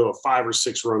game into a 5 or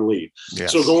 6 run lead.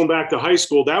 Yes. So going back to high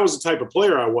school, that was the type of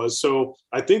player I was. So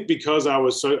I think because I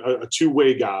was a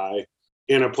two-way guy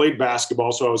and I played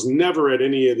basketball, so I was never at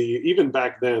any of even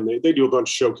back then, they do a bunch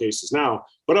of showcases now,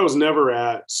 but I was never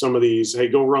at some of these, hey,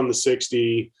 go run the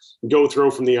 60, go throw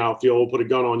from the outfield, put a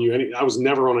gun on you. I was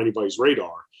never on anybody's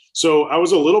radar. So I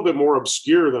was a little bit more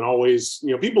obscure than always.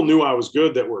 People knew I was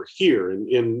good that were here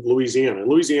in Louisiana.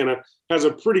 Louisiana has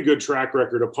a pretty good track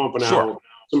record of pumping out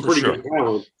some pretty good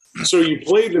talent. So you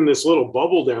played in this little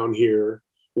bubble down here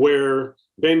where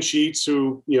Ben Sheets,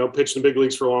 who, pitched in the big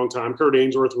leagues for a long time, Kurt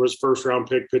Ainsworth was first-round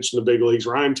pick, pitched in the big leagues,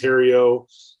 Ryan Theriot,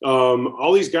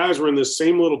 all these guys were in this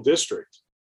same little district.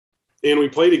 And we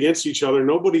played against each other.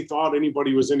 Nobody thought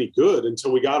anybody was any good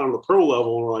until we got on the pro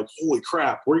level and we're like, holy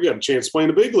crap, we got a chance to play in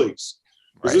the big leagues.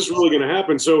 Is this really going to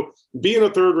happen? So being a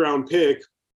 3rd-round pick,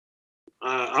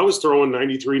 I was throwing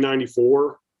 93,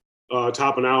 94,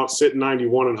 topping out, sitting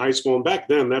 91 in high school. And back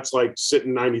then, that's like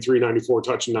sitting 93, 94,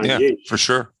 touching 98. Yeah, for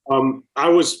sure. I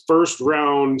was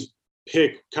 1st-round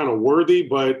pick kind of worthy,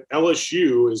 but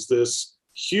LSU is this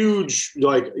huge,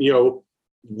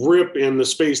 rip in the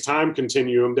space-time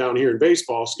continuum down here in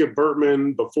baseball. Skip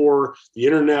Bertman, before the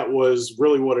internet was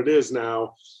really what it is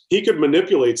now, he could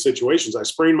manipulate situations. I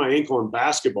sprained my ankle in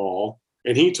basketball,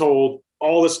 and he told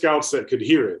all the scouts that could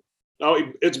hear it, oh,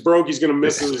 it's broke. He's going to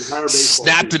miss his entire baseball.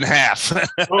 Snapped in half.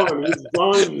 He's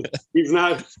done. He's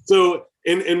not. So,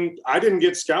 and I didn't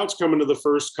get scouts coming to the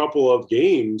first couple of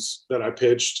games that I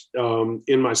pitched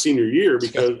in my senior year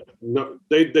because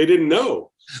they didn't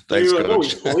know. Thanks, Coach. oh,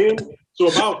 he's playing. So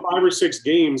about 5 or 6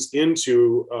 games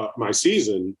into my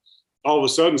season, all of a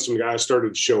sudden some guys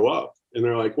started to show up and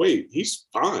they're like, wait, he's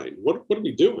fine. What are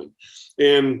we doing?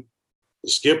 And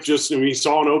Skip we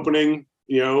saw an opening,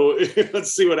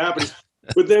 let's see what happens.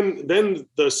 But then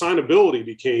the signability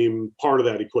became part of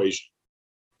that equation.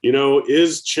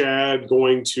 Is Chad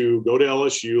going to go to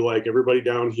LSU like everybody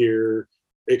down here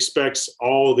expects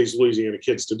all of these Louisiana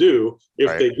kids to do? If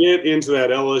they get into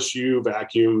that LSU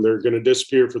vacuum, they're going to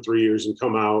disappear for 3 years and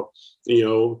come out, a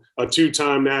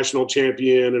 2-time national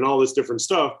champion and all this different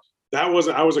stuff. I was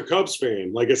a Cubs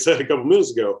fan, like I said a couple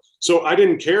minutes ago. So I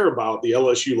didn't care about the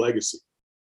LSU legacy.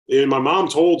 And my mom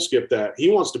told Skip that he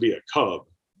wants to be a Cub.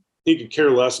 He could care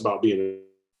less about being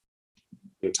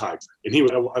a Tiger.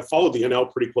 And I followed the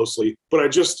NL pretty closely, but I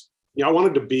just, I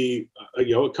wanted to be,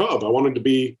 a Cub. I wanted to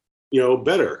be,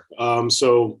 better.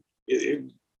 So I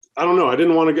don't know. I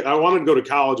wanted to go to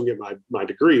college and get my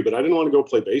degree, but I didn't want to go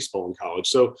play baseball in college.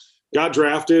 So got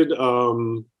drafted,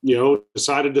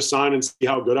 decided to sign and see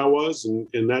how good I was.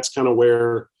 And that's kind of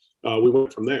where we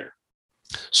went from there.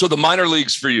 So the minor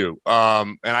leagues for you,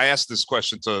 and I asked this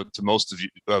question to most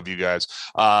of you guys,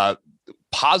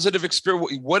 positive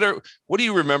experience? What do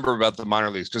you remember about the minor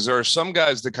leagues? Because there are some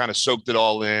guys that kind of soaked it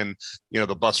all in,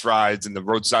 the bus rides and the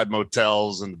roadside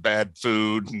motels and the bad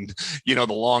food and, the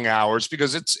long hours,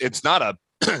 because it's not a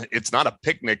it's not a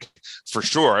picnic for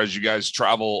sure, as you guys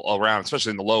travel around,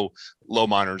 especially in the low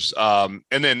minors. And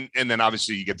then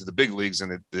obviously you get to the big leagues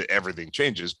and everything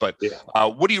changes. But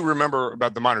what do you remember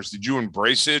about the minors? Did you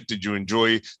embrace it? Did you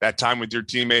enjoy that time with your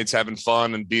teammates, having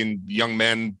fun and being young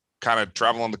men kind of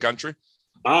traveling the country?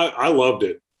 I loved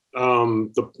it.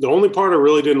 The only part I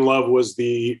really didn't love was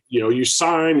you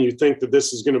sign, you think that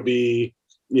this is going to be,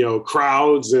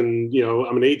 crowds and,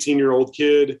 I'm an 18-year-old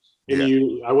kid.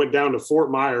 And I went down to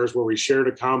Fort Myers where we shared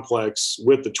a complex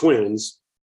with the Twins,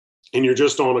 and you're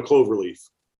just on a clover leaf,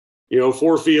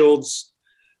 4 fields,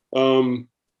 some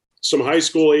high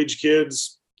school age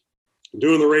kids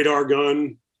doing the radar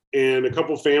gun, and a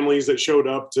couple families that showed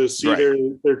up to see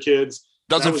their kids.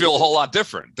 Doesn't feel a whole lot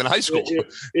different than high school.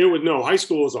 High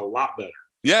school was a lot better.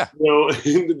 Yeah.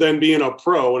 Than being a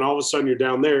pro, and all of a sudden you're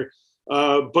down there.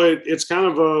 But it's kind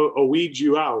of a weed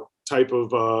you out type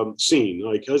of scene.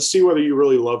 Like, let's see whether you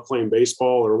really love playing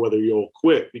baseball or whether you'll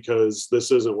quit because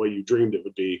this isn't what you dreamed it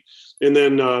would be. And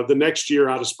then the next year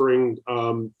out of spring,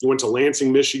 went to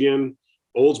Lansing, Michigan,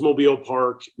 Oldsmobile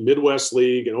Park, Midwest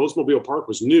League, and Oldsmobile Park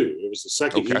was new. It was the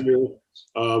second year. It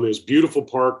was a beautiful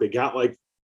park. They got like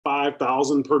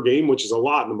 5,000 per game, which is a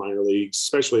lot in the minor leagues,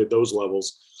 especially at those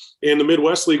levels. And the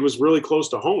Midwest League was really close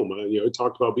to home. We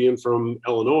talked about being from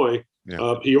Illinois,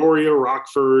 Peoria,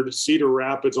 Rockford, Cedar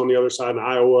Rapids on the other side in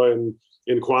Iowa, and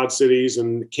in Quad Cities,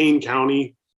 and Kane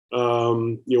County,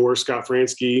 where Scott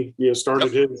Fransky,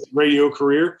 started his radio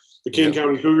career, the Kane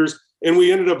County Cougars. And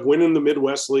we ended up winning the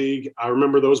Midwest League. I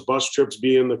remember those bus trips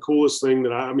being the coolest thing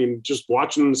just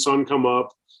watching the sun come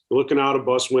up, looking out a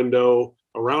bus window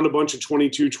around a bunch of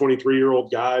 22,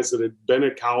 23-year-old guys that had been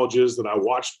at colleges that I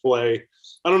watched play.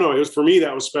 I don't know. For me,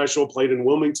 that was special. Played in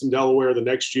Wilmington, Delaware the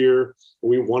next year.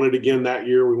 We won it again that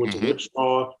year. We went to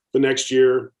Wichita the next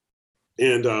year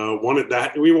and won it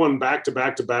that. We won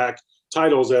back-to-back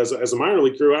titles as a minor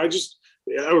league crew. I was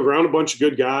around a bunch of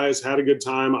good guys, had a good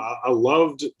time. I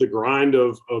loved the grind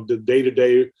of the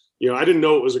day-to-day. I didn't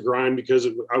know it was a grind because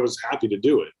I was happy to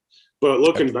do it. But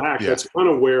looking back, that's kind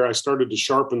of where I started to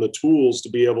sharpen the tools to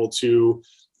be able to,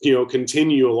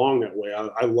 continue along that way.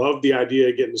 I love the idea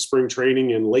of getting to spring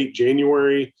training in late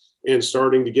January and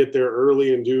starting to get there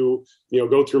early and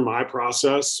go through my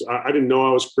process. I didn't know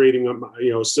I was creating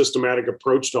a systematic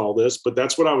approach to all this, but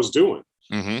that's what I was doing.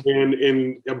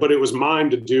 But it was mine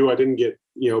to do. I didn't get,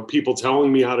 people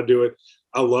telling me how to do it.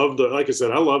 I love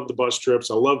the bus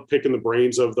trips. I love picking the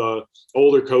brains of the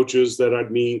older coaches that I'd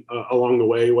meet along the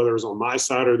way, whether it was on my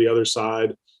side or the other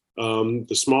side.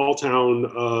 The small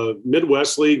town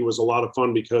Midwest League was a lot of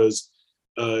fun because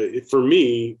for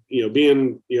me,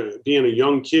 being a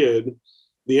young kid,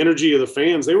 the energy of the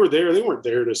fans, they were there. They weren't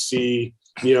there to see,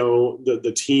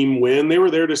 the team win. They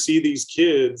were there to see these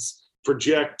kids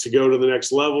project to go to the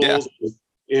next levels.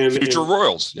 And future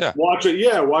Royals, watch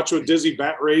a dizzy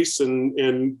bat race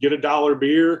and get $1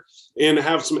 beer and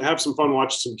have some fun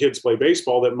watching some kids play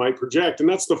baseball that might project. And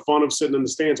that's the fun of sitting in the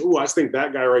stands. Oh, I think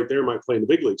that guy right there might play in the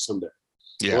big league someday.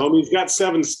 Well, he's got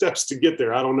 7 steps to get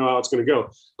there. I don't know how it's going to go,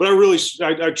 but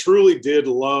I truly did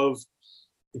love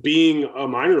being a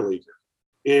minor leaguer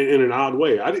in an odd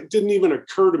way. It didn't even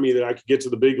occur to me that I could get to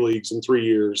the big leagues in 3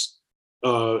 years,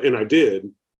 and I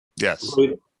did. Yes.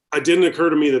 But it didn't occur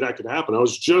to me that could happen. I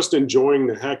was just enjoying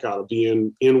the heck out of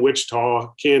being in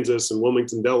Wichita, Kansas, and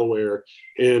Wilmington, Delaware,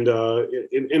 and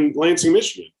in Lansing,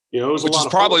 Michigan. It was which is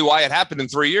probably why it happened in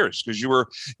 3 years, because you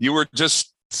were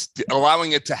just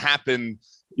allowing it to happen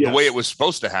the way it was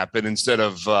supposed to happen instead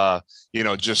of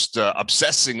just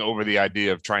obsessing over the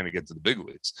idea of trying to get to the big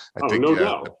leagues. I think no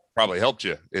doubt. Probably helped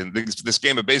you in this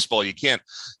game of baseball. You can't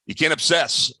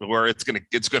obsess where it's gonna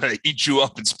eat you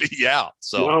up and spit you out.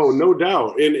 So no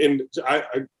doubt. And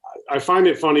I find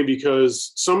it funny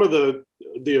because some of the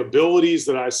abilities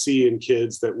that I see in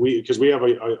kids because we have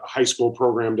a high school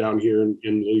program down here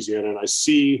in Louisiana, and I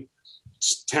see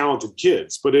talented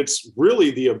kids, but it's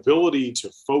really the ability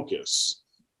to focus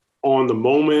on the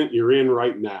moment you're in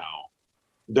right now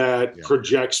that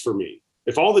projects for me.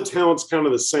 If all the talent's kind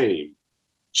of the same,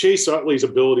 Chase Utley's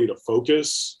ability to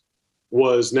focus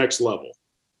was next level.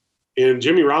 And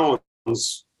Jimmy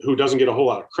Rollins, who doesn't get a whole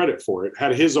lot of credit for it,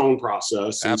 had his own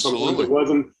process. And sometimes it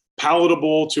wasn't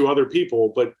palatable to other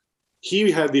people, but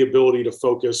he had the ability to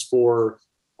focus for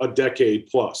a decade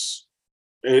plus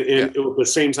and with the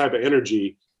same type of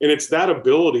energy. And it's that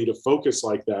ability to focus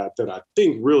like that I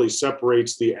think really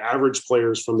separates the average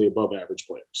players from the above average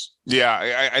players.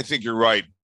 Yeah, I think you're right.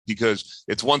 because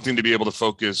it's one thing to be able to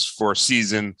focus for a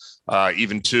season,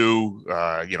 even two,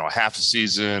 half a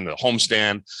season, a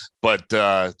homestand, but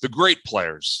the great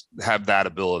players have that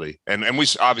ability. And we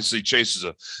obviously Chase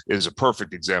is a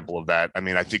perfect example of that. I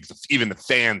mean, I think even the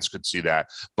fans could see that,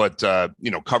 but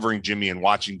covering Jimmy and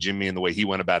watching Jimmy and the way he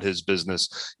went about his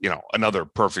business, another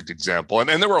perfect example. And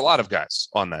there were a lot of guys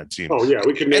on that team. Oh yeah.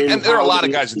 We can name and there are a lot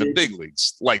of guys in the big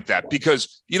leagues like that,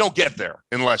 because you don't get there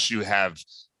unless you have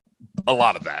a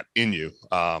lot of that in you,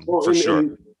 for sure.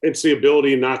 And it's the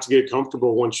ability not to get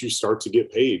comfortable once you start to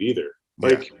get paid either.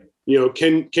 Like,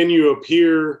 can you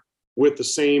appear with the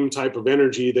same type of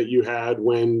energy that you had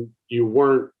when you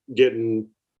weren't getting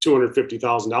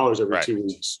 $250,000 every 2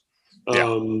 weeks?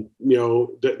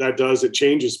 That does, it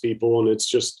changes people, and it's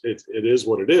just, it is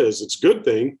what it is. It's a good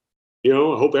thing. I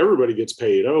hope everybody gets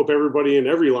paid. I hope everybody in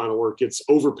every line of work gets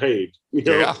overpaid,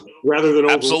 rather than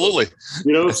absolutely,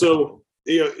 so,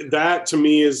 that to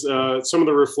me is some of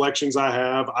the reflections I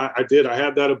have. I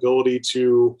had that ability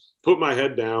to put my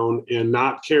head down and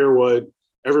not care what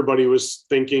everybody was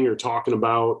thinking or talking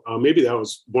about. Maybe that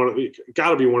was got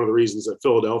to be one of the reasons that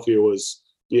Philadelphia was,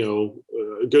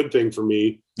 a good thing for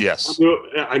me. Yes.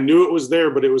 I knew it was there,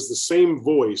 but it was the same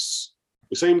voice.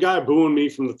 The same guy booing me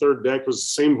from the third deck was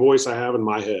the same voice I have in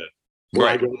my head when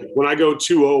I go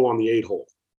 2-0 on the 8-hole.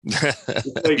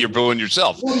 Like, you're booing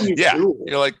yourself. Doing?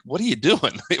 You're like, what are you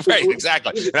doing? Right,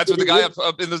 exactly. That's what the guy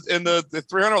up in the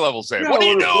 300 level saying. What are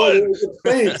you doing?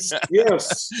 Thanks.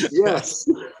 Yes.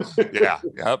 Yeah.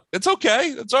 It's okay.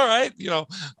 It's all right.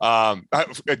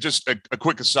 Just a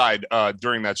quick aside.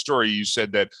 During that story, you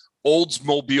said that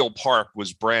Oldsmobile Park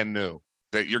was brand new.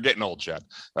 That you're getting old, Chad.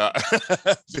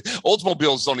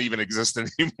 Oldsmobiles don't even exist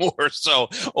anymore. So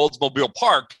Oldsmobile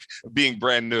Park being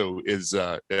brand new is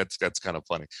that's kind of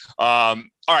funny. All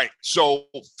right. So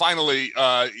finally,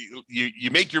 you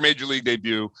make your major league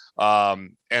debut,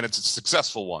 and it's a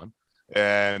successful one.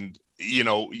 And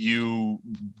do you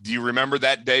remember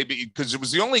that day? Because it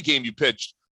was the only game you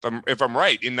pitched, if I'm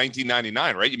right, in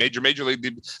 1999, right? You made your major league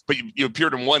debut, but you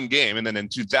appeared in one game, and then in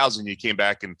 2000 you came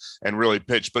back and really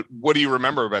pitched. But what do you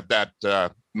remember about that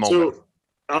moment?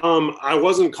 So I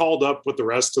wasn't called up with the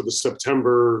rest of the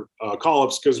September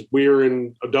call-ups because we were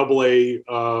in a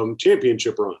AA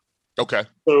championship run. Okay.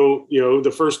 So,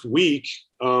 the first week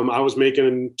I was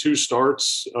making 2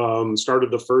 starts,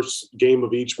 started the first game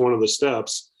of each one of the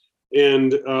steps,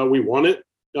 and we won it.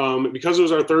 Because it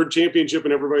was our third championship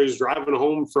and everybody was driving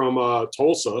home from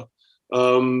Tulsa,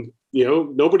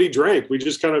 nobody drank. We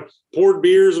just kind of poured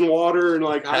beers and water and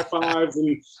like high fives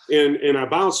and I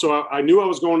bounced. So I knew I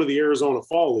was going to the Arizona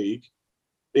Fall League,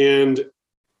 and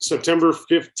September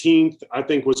 15th, I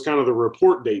think, was kind of the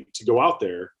report date to go out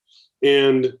there.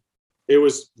 And it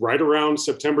was right around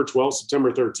September 12th,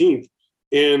 September 13th.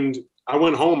 And I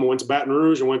went home, I went to Baton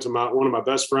Rouge, I went to one of my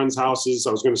best friend's houses.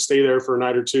 I was going to stay there for a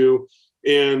night or two.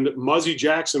 And Muzzy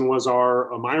Jackson was our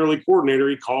minor league coordinator.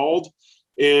 He called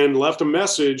and left a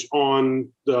message on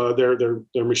their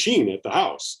machine at the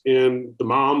house. And the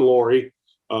mom, Lori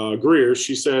Greer,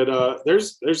 she said,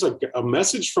 "There's like a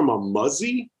message from a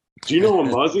Muzzy. Do you know a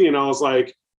Muzzy?" And I was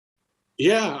like,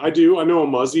 "Yeah, I do. I know a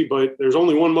Muzzy, but there's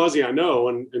only one Muzzy I know.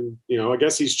 And I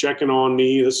guess he's checking on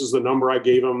me. This is the number I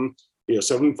gave him."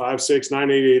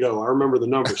 756-9880. I remember the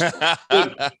numbers.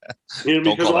 And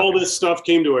because all this stuff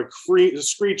came to a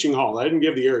screeching halt. I didn't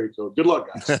give the area code. Good luck,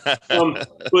 guys.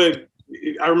 But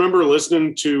I remember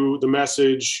listening to the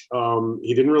message.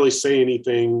 He didn't really say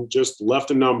anything, just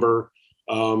left a number.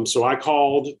 So I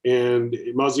called, and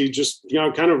Muzzy just,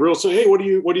 kind of real said, "Hey, what have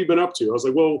you been up to?" I was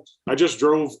like, "Well, I just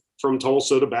drove from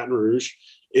Tulsa to Baton Rouge."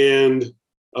 And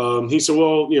he said,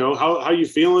 "Well, how you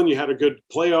feeling? You had a good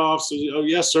playoffs?" Said, "Oh,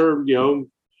 yes, sir.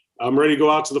 I'm ready to go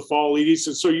out to the fall league." He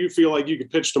said, "So you feel like you could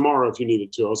pitch tomorrow if you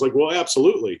needed to?" I was like, "Well,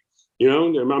 absolutely.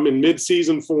 I'm in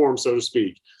mid-season form, so to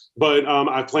speak. But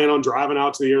I plan on driving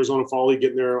out to the Arizona Fall League,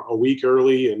 getting there a week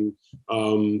early, and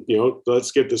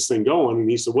let's get this thing going." And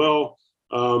he said, "Well,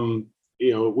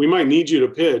 we might need you to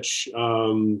pitch,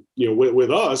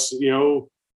 with us,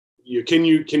 can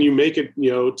you make it,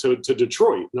 to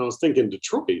Detroit?" And I was thinking,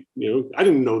 Detroit, I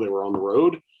didn't know they were on the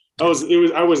road. I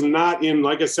was not in,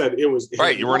 like I said, it was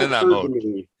right. You weren't in that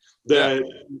mode. That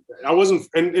I wasn't,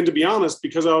 and to be honest,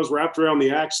 because I was wrapped around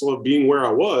the axle of being where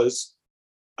I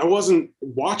wasn't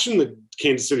watching the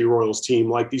Kansas City Royals team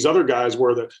like these other guys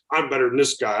were, that I'm better than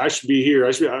this guy. I should be here.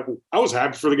 I was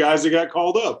happy for the guys that got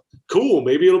called up. Cool.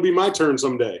 Maybe it'll be my turn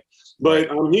someday, but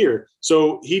I'm here.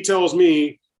 So he tells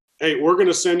me, "Hey, we're going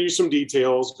to send you some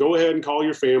details. Go ahead and call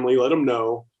your family. Let them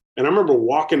know." And I remember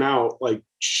walking out, like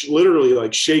literally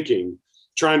like shaking,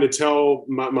 trying to tell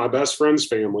my best friend's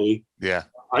family, "Yeah,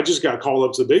 I just got called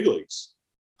up to the big leagues.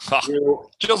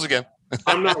 Chills again.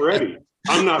 I'm not ready.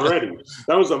 I'm not ready.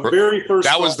 That was the very first.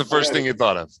 That was the first thing you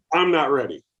thought of. I'm not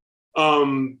ready.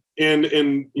 And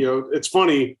it's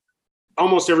funny.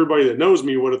 Almost everybody that knows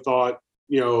me would have thought,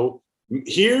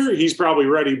 here he's probably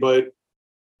ready, but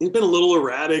he's been a little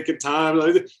erratic at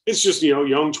times. It's just,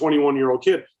 young 21-year-old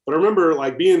kid. But I remember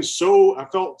I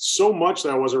felt so much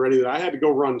that I wasn't ready that I had to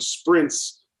go run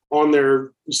sprints on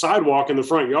their sidewalk in the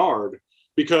front yard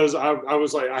because I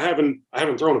was like, I haven't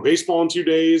thrown a baseball in 2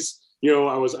 days.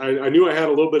 I knew I had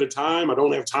a little bit of time. I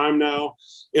don't have time now.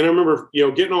 And I remember,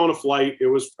 getting on a flight. It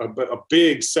was a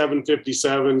big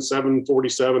 757,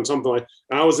 747, something like that.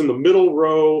 And I was in the middle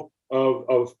row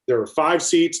of there were 5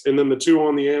 seats and then the 2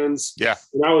 on the ends. Yeah.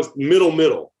 And I was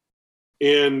middle.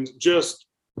 And just,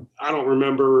 I don't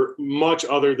remember much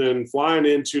other than flying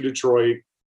into Detroit,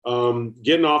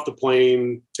 getting off the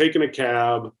plane, taking a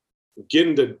cab,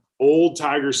 getting to Old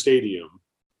Tiger Stadium.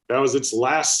 That was its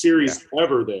last series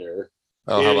ever there.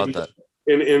 Oh, how about that?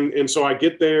 And so I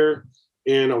get there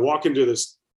and I walk into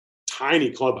this tiny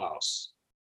clubhouse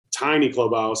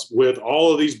with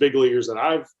all of these big leaguers that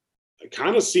I've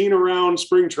kind of seen around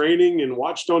spring training and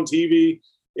watched on TV.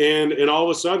 And all of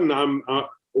a sudden I'm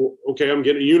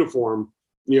getting a uniform.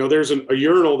 There's a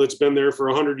urinal that's been there for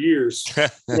 100 years.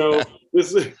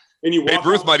 This is, and you walk Babe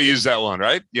Ruth might have used that one,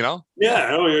 right? Yeah.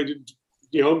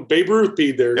 Babe Ruth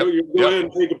peed there. Yep. Go ahead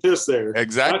and take a piss there.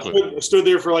 Exactly. I stood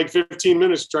there for like 15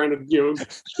 minutes trying to,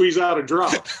 squeeze out a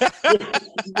drop.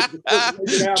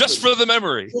 Just for the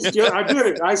memory. I did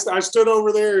it. I stood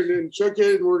over there and shook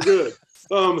it and we're good.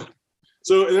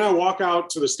 So and then I walk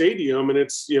out to the stadium and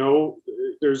it's,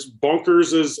 there's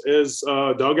bunkers as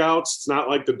dugouts. It's not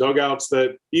like the dugouts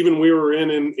that even we were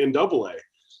in AA.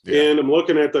 Yeah. And I'm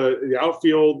looking at the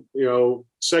outfield,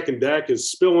 second deck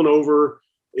is spilling over.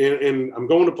 And I'm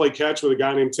going to play catch with a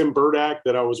guy named Tim Burdack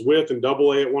that I was with in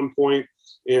AA at one point.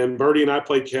 And Birdie and I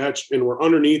played catch and we're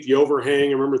underneath the overhang.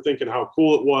 I remember thinking how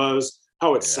cool it was,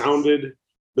 how it sounded.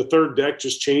 The third deck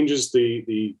just changes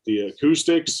the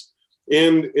acoustics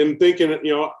and thinking,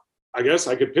 I guess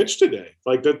I could pitch today.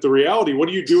 Like that, the reality, what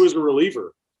do you do as a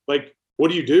reliever? Like,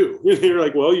 what do you do? You're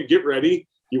like, well, you get ready,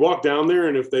 you walk down there.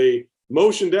 And if they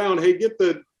motion down, hey, get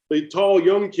the tall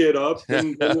young kid up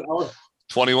and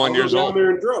 21 years old. Down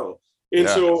there and throw. And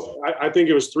so I think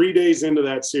it was 3 days into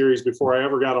that series before I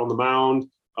ever got on the mound.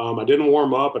 I didn't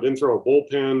warm up. I didn't throw a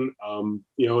bullpen,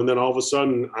 and then all of a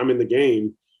sudden I'm in the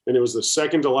game. And it was the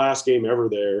second to last game ever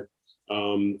there.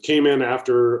 Came in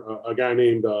after a guy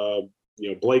named,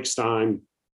 Blake Stein.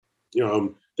 I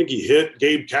think he hit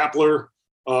Gabe Kapler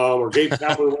or Gabe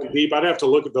Kapler went deep. I'd have to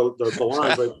look at the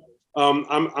line, but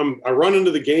I run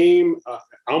into the game. I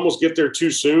almost get there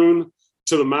too soon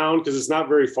to the mound because it's not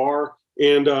very far.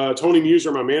 And Tony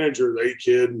Muser, my manager, hey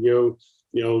kid,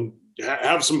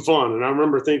 have some fun. And I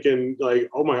remember thinking like,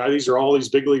 oh my God, these are all these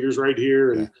big leaguers right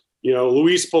here. And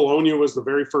Luis Polonia was the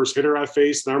very first hitter I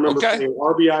faced. And I remember playing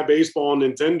RBI baseball on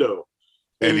Nintendo.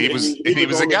 And he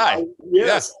was a guy.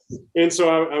 Yes. Yeah. And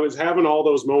so I was having all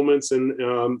those moments and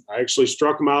I actually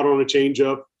struck him out on a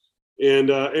changeup. And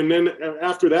then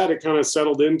after that, it kind of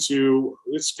settled into,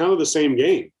 it's kind of the same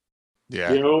game.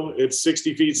 Yeah. It's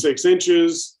 60 feet, 6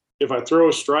 inches. If I throw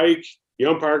a strike, the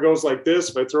umpire goes like this.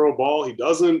 If I throw a ball, he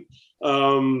doesn't.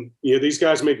 These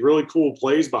guys make really cool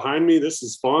plays behind me. This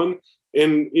is fun.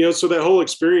 And, so that whole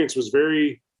experience was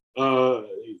very,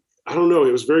 it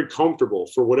was very comfortable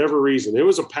for whatever reason. It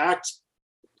was a packed,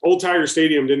 Old Tiger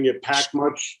Stadium didn't get packed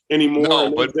much anymore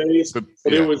in those days, but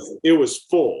it was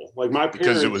full. Like my parents,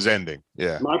 because it was ending.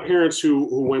 Yeah. My parents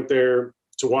who went there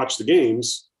to watch the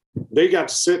games, they got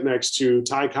to sit next to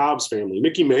Ty Cobb's family,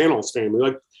 Mickey Mantle's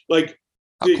family. Like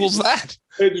how cool's that?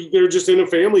 They're just in a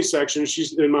family section.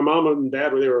 And my mom and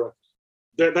dad were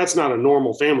there. That's not a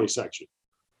normal family section.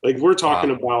 Like we're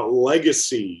talking about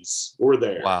legacies were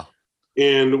there. Wow.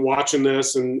 And watching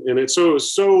this and it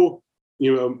was so,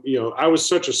 I was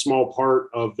such a small part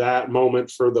of that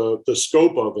moment for the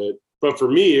scope of it. But for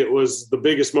me, it was the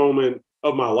biggest moment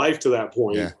of my life to that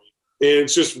point. Yeah. And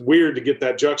it's just weird to get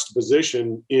that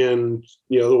juxtaposition in,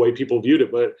 the way people viewed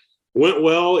it, but went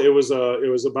well. It was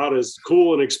about as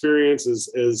cool an experience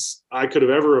as I could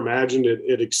have ever imagined.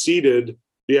 It exceeded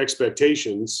the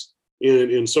expectations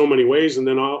in so many ways. And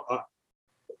then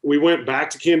we went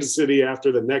back to Kansas City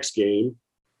after the next game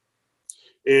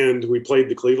and we played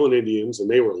the Cleveland Indians and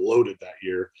they were loaded that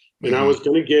year. And I was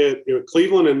going to get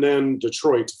Cleveland and then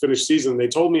Detroit to finish season. They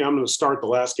told me I'm going to start the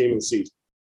last game of the season.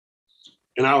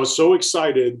 And I was so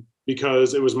excited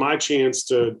because it was my chance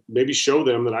to maybe show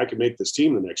them that I could make this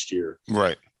team the next year.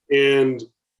 Right. And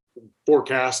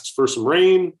forecasts for some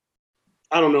rain.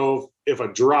 I don't know if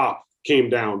a drop came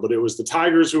down, but it was the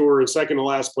Tigers who were in second to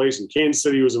last place, and Kansas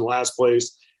City was in last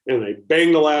place, and they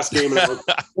banged the last game. And I was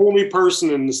the only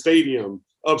person in the stadium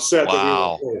upset that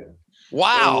we were playing.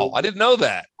 Wow, I didn't know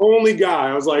that. Only guy.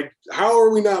 I was like, how are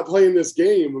we not playing this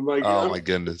game? I'm like, oh my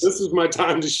goodness, this is my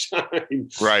time to shine.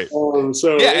 Right.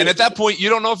 So yeah, and at that point, you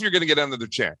don't know if you're going to get another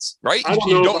chance, right?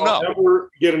 You don't know. Ever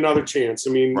get another chance.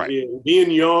 I mean,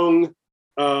 being young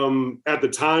at the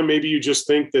time, maybe you just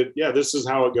think that, yeah, this is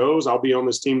how it goes. I'll be on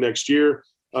this team next year.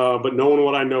 But knowing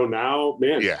what I know now,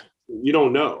 man, you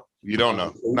don't know. You don't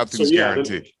know. Nothing's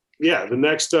guaranteed. The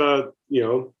next,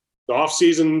 the off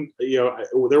season,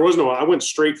 I went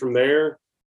straight from there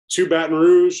to Baton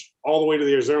Rouge all the way to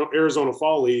the Arizona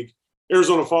Fall League.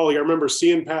 I remember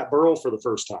seeing Pat Burrell for the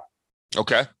first time.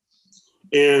 Okay.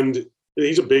 And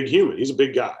he's a big human. He's a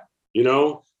big guy,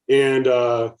 and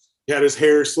he had his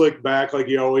hair slicked back like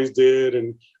he always did.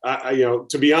 And I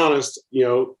to be honest,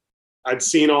 I'd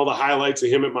seen all the highlights of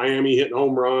him at Miami hitting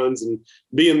home runs and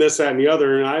being this, that, and the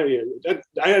other. And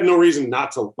I had no reason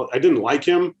not to. I didn't like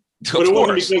him. But it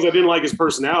wasn't because I didn't like his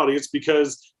personality. It's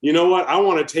because, you know what? I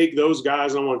want to take those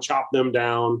guys and I want to chop them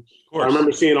down. I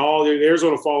remember seeing all the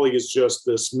Arizona Fall League is just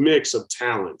this mix of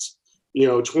talent.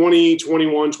 20,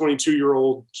 21,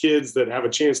 22-year-old kids that have a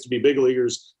chance to be big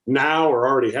leaguers now or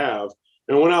already have.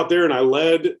 And I went out there and I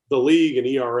led the league in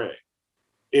ERA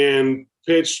and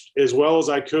pitched as well as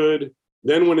I could.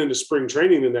 Then went into spring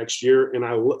training the next year, and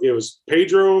it was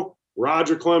Pedro,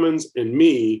 Roger Clemens, and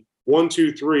me. 1,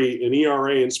 2, 3 in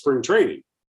ERA in spring training.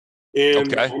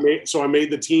 And I made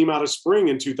the team out of spring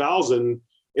in 2000.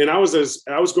 And I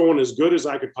was going as good as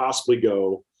I could possibly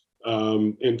go.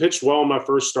 And pitched well in my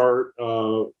first start,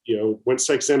 went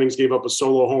 6 innings, gave up a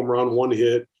solo home run, 1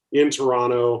 hit in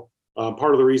Toronto.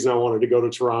 Part of the reason I wanted to go to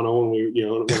Toronto when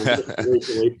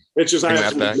recently, it's just, I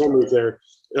have some memories there.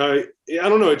 I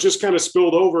don't know. It just kind of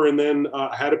spilled over. And then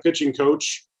I had a pitching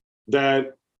coach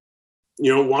that,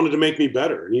 wanted to make me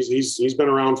better. And he's been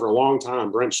around for a long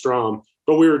time, Brent Strom.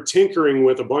 But we were tinkering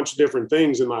with a bunch of different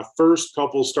things in my first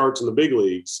couple starts in the big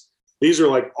leagues. These are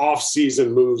like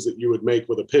off-season moves that you would make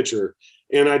with a pitcher.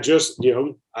 And I just,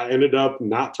 I ended up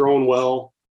not throwing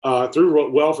well.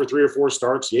 Threw well for 3 or 4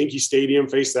 starts. Yankee Stadium,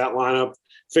 faced that lineup.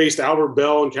 Faced Albert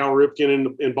Bell and Cal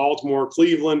Ripken in Baltimore.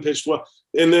 Cleveland pitched well.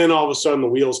 And then all of a sudden the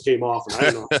wheels came off and I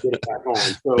didn't know how to get it back on.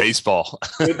 So, baseball.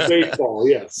 It's baseball,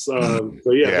 yes.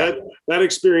 That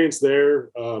experience there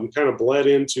kind of bled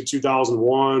into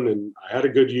 2001, and I had a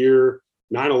good year.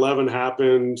 9/11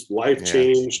 happened. Life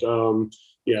changed.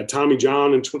 Tommy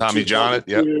John and Tommy John.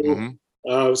 Yep.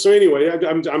 Mm-hmm. So anyway,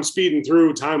 I'm speeding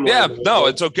through timeline. Yeah, no,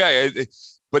 it's okay.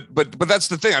 But that's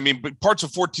the thing. I mean, parts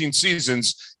of 14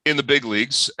 seasons in the big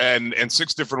leagues and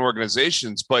 6 different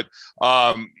organizations. But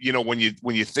when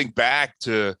you think back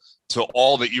to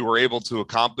all that you were able to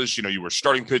accomplish, you were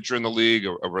starting pitcher in the league,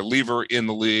 a reliever in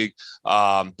the league,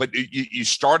 but you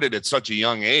started at such a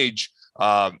young age.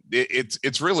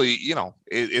 It's really,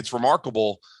 it's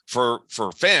remarkable for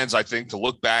fans, I think, to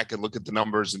look back and look at the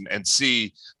numbers and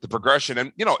see the progression.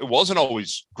 And, it wasn't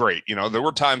always great. There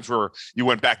were times where you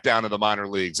went back down to the minor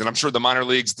leagues, and I'm sure the minor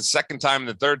leagues, the second time and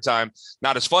the third time,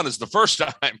 not as fun as the first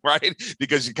time, right?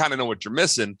 Because you kind of know what you're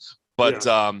missing. But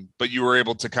you were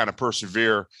able to kind of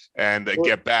persevere and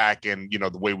get back. And,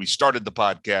 the way we started the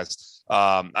podcast,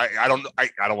 I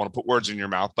don't want to put words in your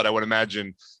mouth, but I would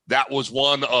imagine that was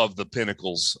one of the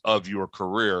pinnacles of your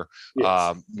career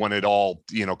when it all,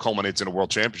 culminates in a world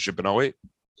championship in 2008.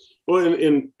 Well,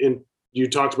 and you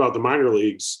talked about the minor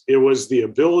leagues. It was the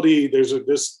ability. There's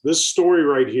this story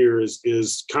right here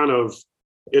is kind of,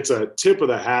 it's a tip of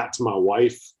the hat to my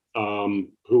wife,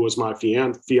 who was my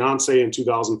fiance in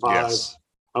 2005. Yes.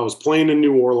 I was playing in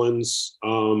New Orleans,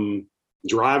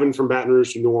 driving from Baton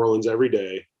Rouge to New Orleans every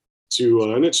day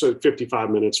and it's 55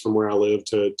 minutes from where I live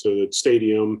to the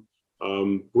stadium.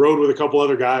 Rode with a couple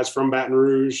other guys from Baton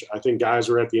Rouge. I think guys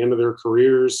were at the end of their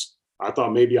careers. I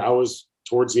thought maybe I was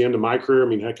towards the end of my career. I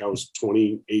mean, heck, I was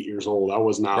 28 years old. I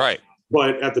was not. Right.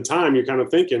 But at the time, you're kind of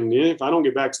thinking, if I don't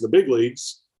get back to the big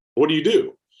leagues, what do you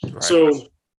do? Right. So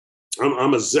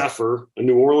I'm a Zephyr, a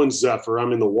New Orleans Zephyr.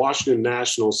 I'm in the Washington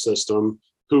National system,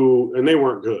 and they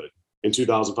weren't good in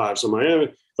 2005. So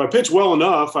if I pitch well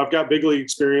enough, I've got big league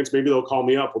experience, maybe they'll call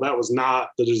me up. Well, that was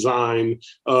not the design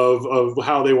of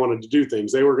how they wanted to do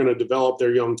things. They were going to develop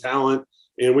their young talent,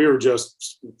 and we were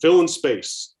just filling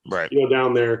space,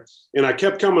 down there. And I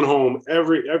kept coming home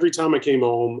every time I came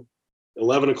home,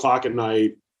 11 o'clock at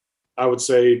night. I would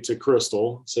say to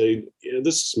Crystal, this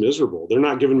is miserable. They're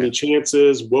not giving me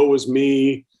chances. Woe is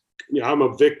me. I'm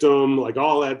a victim, like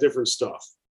all that different stuff.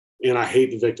 And I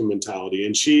hate the victim mentality.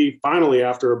 And she finally,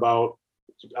 after about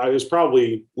it was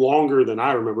probably longer than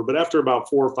I remember, but after about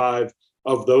 4 or 5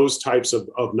 of those types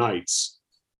of nights,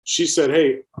 she said,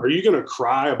 "Hey, are you going to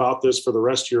cry about this for the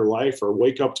rest of your life, or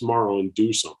wake up tomorrow and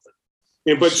do something?"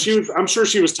 But I'm sure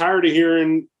she was tired of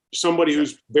hearing somebody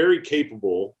who's very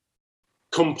capable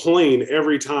complain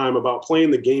every time about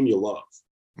playing the game you love.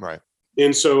 Right.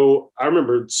 And so I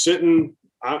remember sitting,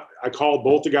 I called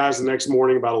both the guys the next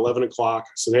morning about 11 o'clock.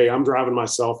 I said, "Hey, I'm driving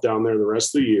myself down there the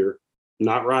rest of the year. I'm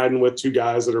not riding with 2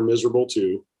 guys that are miserable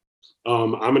too.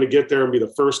 I'm going to get there and be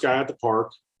the first guy at the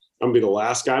park. I'm going to be the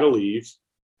last guy to leave.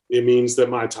 It means that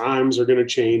my times are going to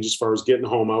change as far as getting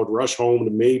home. I would rush home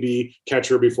to maybe catch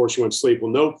her before she went to sleep.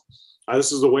 Well, nope,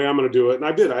 this is the way I'm going to do it." And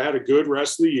I did. I had a good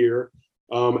rest of the year.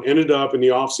 Ended up in the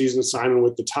offseason signing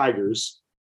with the Tigers.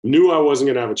 Knew I wasn't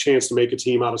going to have a chance to make a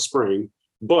team out of spring,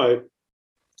 but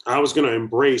I was going to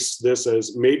embrace this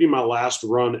as maybe my last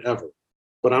run ever.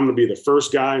 But I'm going to be the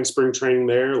first guy in spring training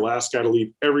there, last guy to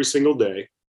leave every single day.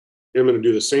 I'm going to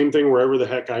do the same thing wherever the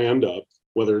heck I end up,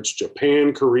 whether it's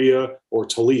Japan, Korea, or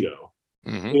Toledo.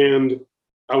 Mm-hmm. And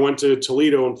I went to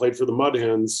Toledo and played for the Mud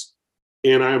Hens,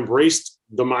 and I embraced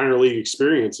the minor league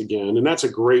experience again. And that's a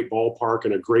great ballpark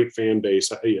and a great fan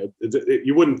base.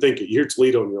 You wouldn't think it. You hear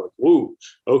Toledo and you're like, "Woo,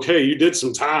 okay, you did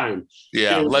some time."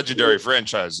 Yeah, legendary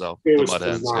franchise, though. It was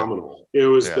phenomenal. It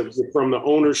was from the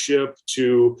ownership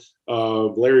to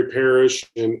Larry Parrish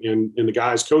and the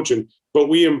guys coaching, but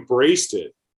we embraced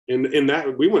it. And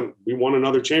that we won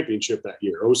another championship that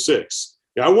year, 2006.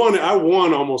 I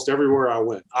won almost everywhere I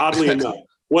went, oddly enough,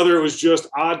 whether it was just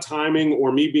odd timing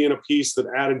or me being a piece that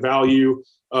added value.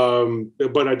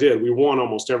 But I did. We won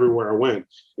almost everywhere I went.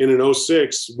 And in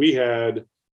 2006, we had,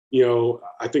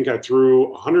 I think I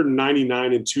threw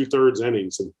 199 2/3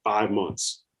 innings in 5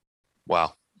 months.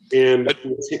 Wow. And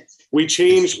we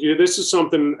changed. This is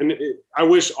something, and I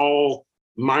wish all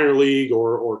minor league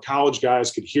or college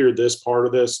guys could hear this part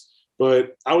of this,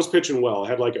 but I was pitching well. I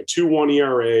had like a 2.1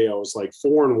 ERA. I was like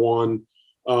 4-1,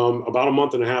 about a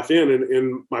month and a half in,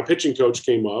 and my pitching coach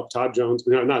came up, Todd Jones,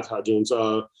 not Todd Jones,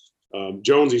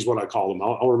 Jonesy's what I call him.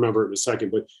 I'll remember it in a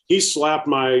second, but he slapped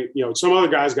some other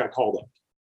guys got called up,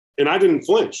 and I didn't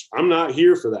flinch. I'm not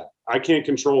here for that. I can't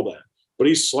control that. But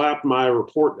he slapped my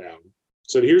report down,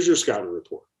 said, "Here's your scouting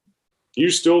report. You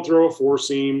still throw a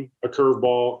 4-seam, a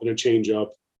curveball, and a changeup,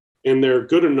 and they're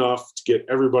good enough to get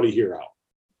everybody here out.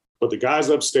 But the guys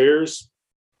upstairs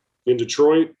in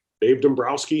Detroit, Dave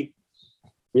Dombrowski,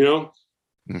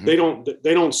 mm-hmm.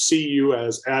 they don't see you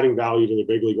as adding value to the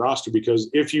big league roster, because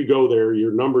if you go there,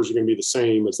 your numbers are going to be the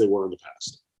same as they were in the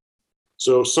past.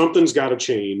 So something's got to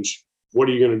change. What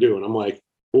are you going to do?" And I'm like,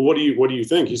 "Well, what do you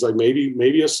think?" He's like,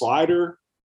 maybe a slider.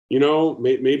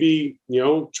 Maybe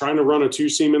trying to run a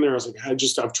 2-seam in there. I was like,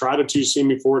 I've tried a 2-seam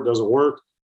before. It doesn't work.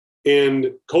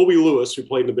 And Colby Lewis, who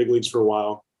played in the big leagues for a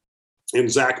while,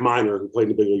 and Zach Miner, who played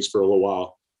in the big leagues for a little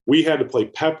while, we had to play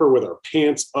pepper with our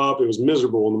pants up. It was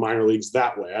miserable in the minor leagues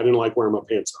that way. I didn't like wearing my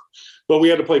pants up, but we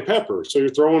had to play pepper. So you're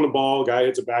throwing the ball, guy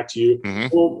hits it back to you.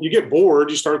 Mm-hmm. Well, you get bored.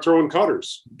 You start throwing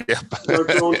cutters. Yeah. You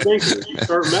start throwing sinkers. You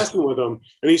start messing with them.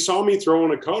 And he saw me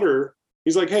throwing a cutter.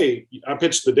 He's like, "Hey, I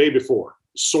pitched the day before.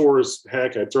 Sore as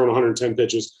heck. I'd thrown 110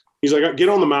 pitches. He's like, "Get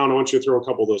on the mound. I want you to throw a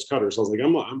couple of those cutters." I was like,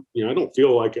 I don't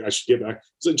feel like I should get back.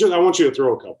 So I want you to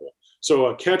throw a couple. So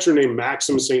a catcher named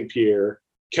Maxim St. Pierre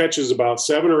catches about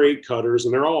 7 or 8 cutters,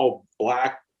 and they're all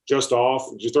black, just off,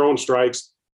 just throwing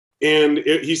strikes. And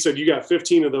he said, "You got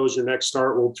 15 of those your next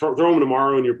start. We'll throw them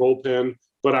tomorrow in your bullpen,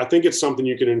 but I think it's something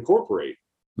you can incorporate."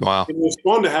 Wow. It was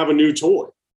fun to have a new toy.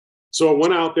 So I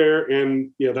went out there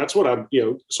and, that's what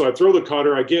so I throw the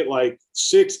cutter. I get like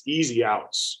 6 easy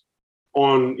outs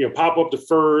on, pop up to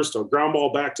first or ground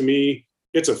ball back to me.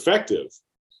 It's effective.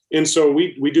 And so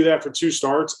we do that for 2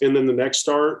 starts. And then the next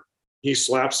start, he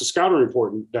slaps the scouting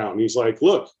report down. He's like,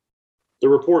 "Look, the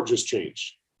report just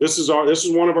changed. This is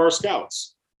one of our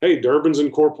scouts. Hey, Durbin's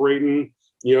incorporating,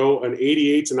 an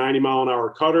 88 to 90 mile an hour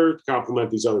cutter to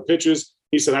complement these other pitches."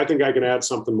 He said, "I think I can add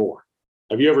something more.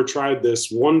 Have you ever tried this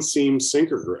 1-seam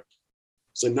sinker grip?"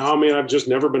 I said, "No, man, I've just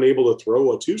never been able to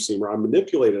throw a 2-seamer. I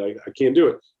manipulate it. I can't do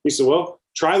it." He said, "Well,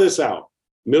 try this out.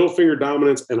 Middle finger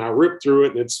dominance." And I ripped through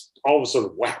it, and it's all of a sudden,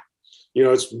 whap,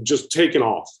 it's just taken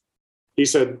off. He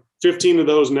said, 15 of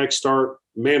those next start,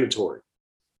 mandatory.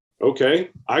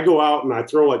 Okay. I go out and I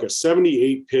throw like a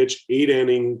 78 pitch,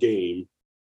 8-inning game.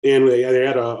 And they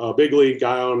had a big league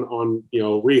guy on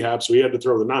rehab, so he had to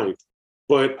throw the 9th.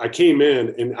 But I came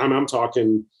in and I'm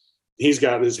talking, he's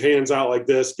got his hands out like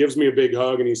this, gives me a big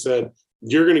hug, and he said,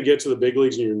 "You're going to get to the big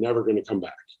leagues and you're never going to come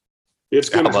back. It's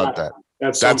going to happen."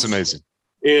 That's amazing.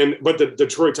 But the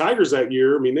Detroit Tigers that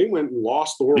year, they went and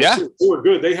lost the World Series. They were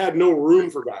good. They had no room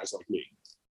for guys like me.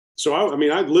 So,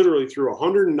 I literally threw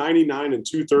 199 and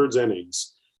 2/3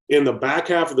 innings. In the back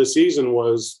half of the season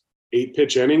was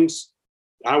 8-pitch innings.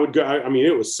 I would go,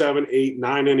 it was 7, 8,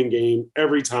 9 inning game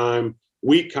every time,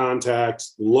 weak contact,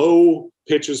 low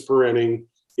pitches per inning.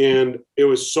 And it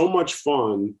was so much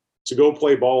fun to go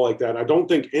play ball like that. I don't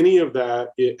think any of that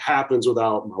it happens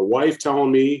without my wife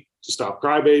telling me to stop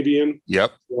crybabying.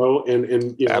 Yep.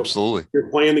 And absolutely,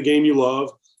 you're playing the game you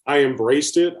love. I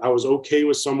embraced it. I was okay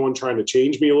with someone trying to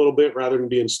change me a little bit rather than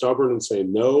being stubborn and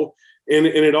saying no. And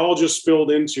it all just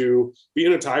spilled into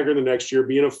being a Tiger the next year,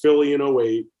 being a Philly in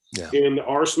 08. Yeah. And the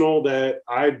Arsenal that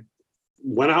I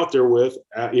went out there with,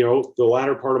 the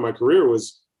latter part of my career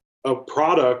was a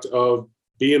product of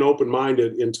being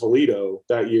open-minded in Toledo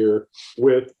that year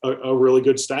with a really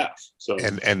good staff. So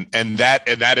and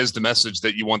that is the message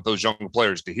that you want those young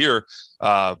players to hear,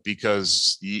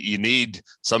 because you need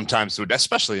sometimes to,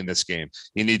 especially in this game,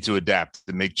 you need to adapt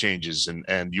and make changes,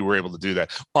 and you were able to do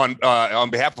that. On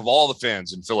behalf of all the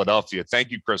fans in Philadelphia, thank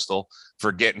you, Crystal,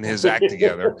 for getting his act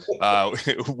together.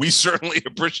 We certainly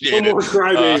appreciate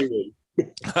it.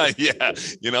 Yeah,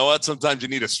 you know what? Sometimes you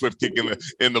need a swift kick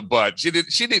in the butt. She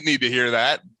didn't need to hear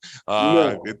that.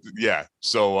 No.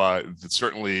 So it's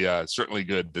certainly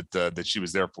good that she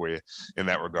was there for you in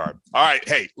that regard. All right,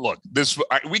 hey, look,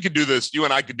 we could do this. You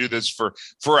and I could do this for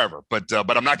forever, but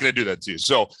I'm not going to do that to you.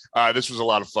 So this was a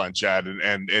lot of fun, Chad,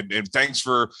 and thanks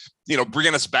for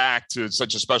bringing us back to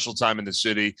such a special time in the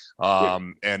city.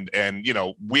 And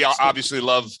we obviously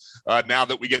love now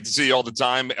that we get to see you all the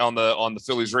time on the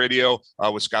Phillies radio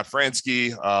with Scott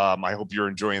Fransky. I hope you're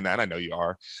enjoying that. I know you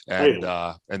are,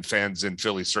 and fans in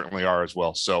Philly certainly are as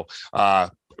well. So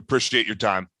appreciate your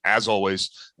time as always,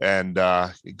 and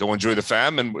go enjoy the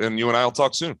fam, and you and I will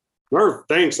talk soon. Sure,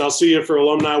 thanks. I'll see you for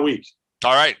Alumni Week.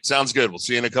 All right. Sounds good. We'll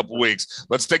see you in a couple of weeks.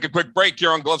 Let's take a quick break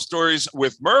here on Glove Stories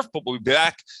with Murph, but we'll be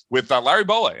back with Larry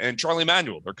Boa and Charlie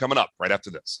Manuel. They're coming up right after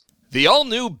this. The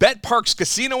all-new BetParx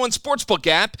Casino and Sportsbook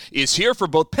app is here for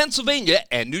both Pennsylvania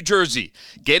and New Jersey.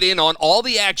 Get in on all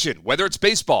the action, whether it's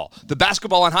baseball, the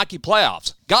basketball and hockey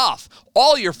playoffs, golf,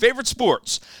 all your favorite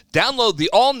sports. Download the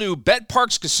all-new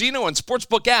BetParx Casino and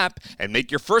Sportsbook app and make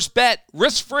your first bet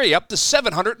risk-free up to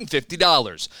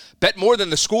 $750. Bet more than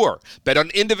the score. Bet on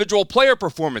individual player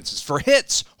performances for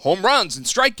hits, home runs, and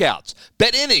strikeouts.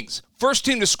 Bet innings, first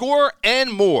team to score,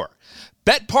 and more.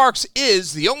 BetParx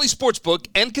is the only sportsbook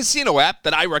and casino app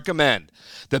that I recommend.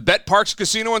 The BetParx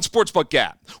Casino and Sportsbook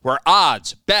app, where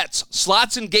odds, bets,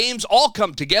 slots, and games all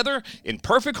come together in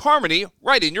perfect harmony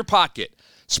right in your pocket.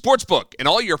 Sportsbook and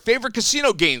all your favorite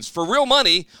casino games for real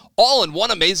money, all in one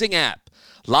amazing app.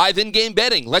 Live in-game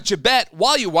betting lets you bet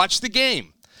while you watch the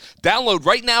game. Download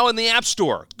right now in the App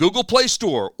Store, Google Play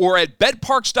Store, or at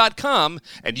betparx.com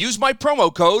and use my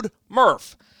promo code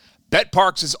MURPH.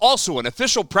 BetParx is also an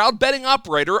official proud betting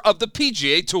operator of the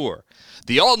PGA Tour.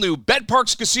 The all-new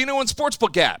BetParx Casino and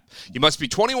Sportsbook app. You must be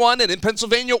 21 and in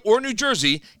Pennsylvania or New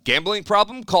Jersey. Gambling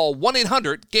problem? Call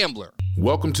 1-800-GAMBLER.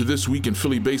 Welcome to This Week in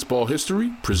Philly Baseball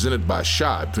History, presented by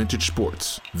Shibe Vintage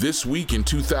Sports. This week in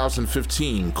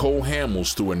 2015, Cole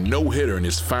Hamels threw a no-hitter in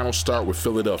his final start with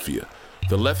Philadelphia.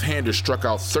 The left-hander struck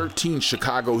out 13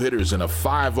 Chicago hitters in a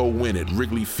 5-0 win at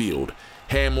Wrigley Field.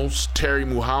 Hamels, Terry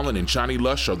Mulholland, and Johnny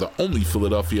Lush are the only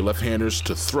Philadelphia left-handers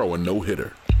to throw a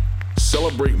no-hitter.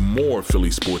 Celebrate more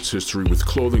Philly sports history with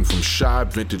clothing from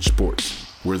Shibe Vintage Sports,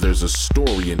 where there's a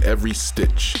story in every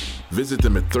stitch. Visit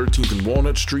them at 13th and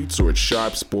Walnut Streets or at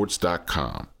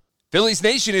shibesports.com. Phillies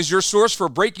Nation is your source for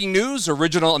breaking news,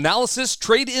 original analysis,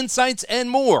 trade insights, and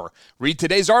more. Read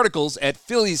today's articles at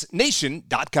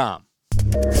philliesnation.com.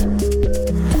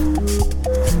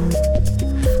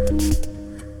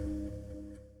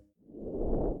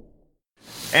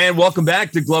 And welcome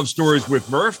back to Glove Stories with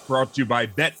Murph, brought to you by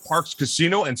BetParx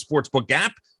Casino and Sportsbook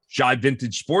app, Shibe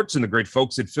Vintage Sports, and the great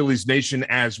folks at Phillies Nation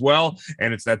as well.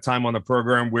 And it's that time on the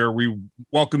program where we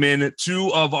welcome in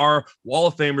two of our Wall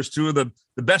of Famers, two of the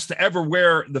best to ever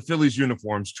wear the Phillies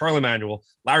uniforms, Charlie Manuel,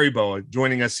 Larry Boa,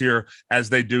 joining us here as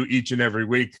they do each and every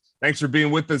week. Thanks for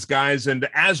being with us, guys. And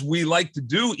as we like to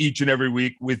do each and every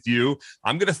week with you,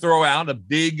 I'm going to throw out a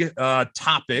big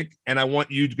topic, and I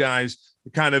want you guys to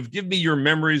kind of give me your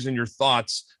memories and your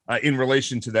thoughts in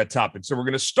relation to that topic. So we're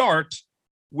going to start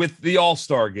with the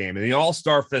All-Star game and the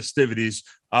All-Star festivities.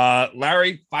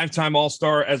 Larry, 5-time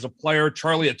All-Star as a player.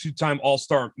 Charlie, a 2-time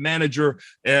All-Star manager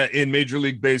in Major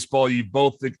League Baseball. You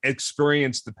both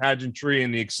experienced the pageantry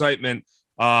and the excitement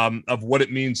of what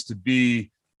it means to be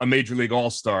a Major League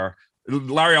All-Star.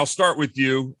 Larry, I'll start with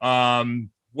you.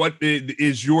 What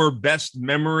is your best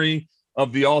memory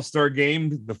of the All-Star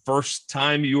game, the first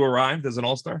time you arrived as an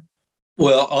All-Star?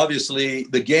 Well, obviously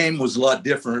the game was a lot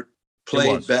different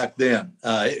played back then.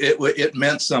 It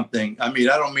meant something. I mean,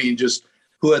 I don't mean just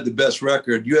who had the best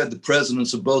record. You had the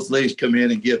presidents of both leagues come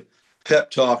in and give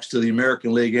pep talks to the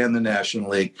American League and the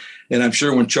National League. And I'm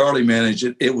sure when Charlie managed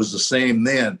it, it was the same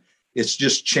then. It's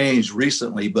just changed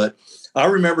recently. But I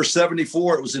remember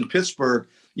 74, it was in Pittsburgh,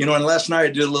 and last night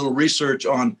I did a little research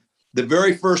on the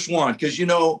very first one. Because,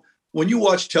 when you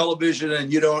watch television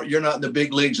and you're not in the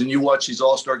big leagues and you watch these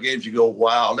all-star games, you go,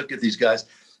 wow, look at these guys.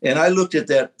 And I looked at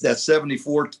that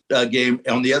 74 game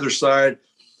on the other side.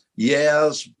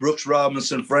 Yaz, Brooks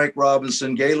Robinson, Frank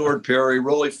Robinson, Gaylord Perry,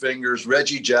 Rollie Fingers,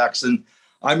 Reggie Jackson.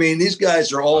 I mean, these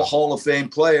guys are all Hall of Fame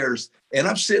players. And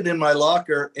I'm sitting in my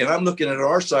locker and I'm looking at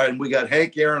our side and we got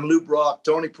Hank Aaron, Lou Brock,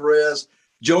 Tony Perez,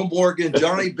 Joe Morgan,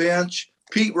 Johnny Bench,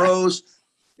 Pete Rose.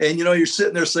 And, you're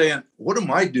sitting there saying, what am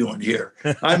I doing here?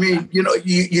 I mean,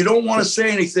 you don't want to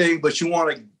say anything, but you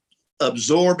want to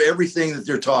absorb everything that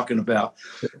they're talking about,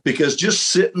 because just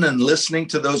sitting and listening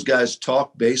to those guys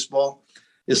talk baseball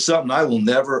is something I will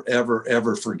never, ever,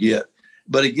 ever forget.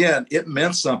 But again, it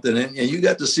meant something. And you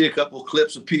got to see a couple of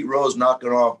clips of Pete Rose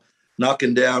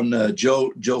knocking down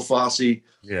Joe Fosse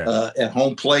at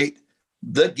home plate.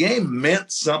 The game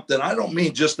meant something. I don't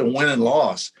mean just a win and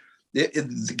loss.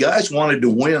 The guys wanted to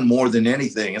win more than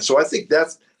anything. And so I think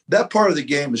that part of the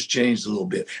game has changed a little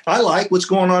bit. I like what's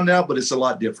going on now, but it's a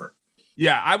lot different.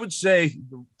 Yeah, I would say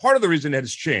part of the reason it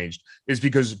has changed is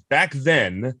because back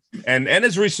then, and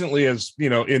as recently as,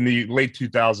 in the late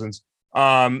 2000s,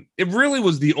 it really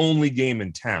was the only game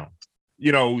in town.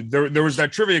 There was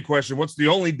that trivia question, what's the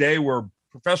only day where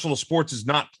professional sports is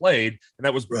not played? And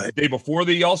that was the day before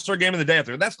the All-Star game and the day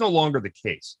after. That's no longer the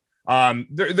case.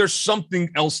 There's something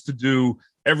else to do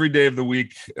every day of the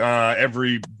week,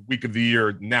 every week of the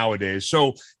year nowadays.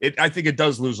 So I think it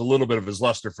does lose a little bit of its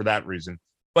luster for that reason.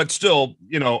 But still,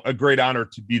 a great honor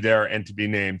to be there and to be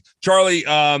named. Charlie,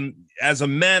 as a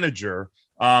manager,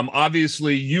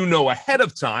 obviously, ahead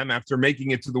of time, after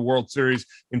making it to the World Series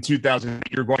in 2000,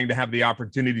 you're going to have the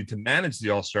opportunity to manage the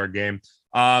All-Star game.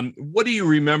 What do you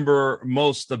remember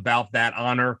most about that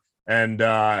honor, and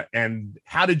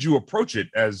how did you approach it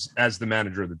as the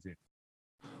manager of the team?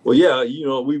 Well, yeah,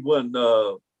 we won.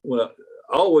 When I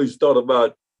always thought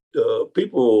about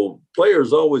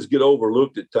players always get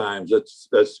overlooked at times.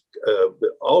 That's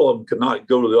all of them cannot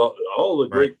go to all the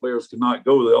great players cannot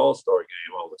go to the All-Star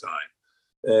game all the time.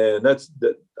 And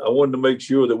that I wanted to make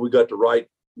sure that we got the right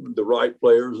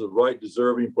players, the right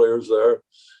deserving players there.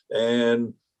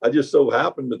 And I just so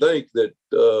happened to think that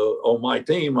on my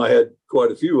team, I had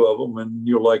quite a few of them, and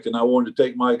and I wanted to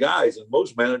take my guys, and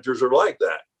most managers are like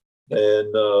that.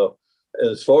 And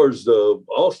as far as the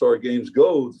All-Star games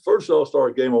go, the first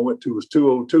All-Star game I went to was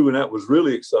 202, and that was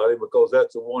really exciting because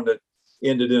that's the one that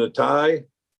ended in a tie.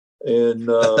 And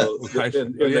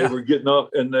they were getting up,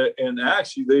 and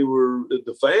actually they were,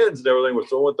 the fans and everything were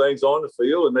throwing things on the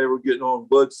field, and they were getting on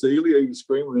Bud Selig. He was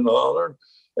screaming and hollering.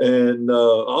 And I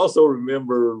also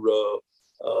remember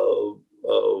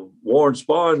Warren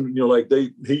Spahn.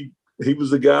 He was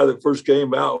the guy that first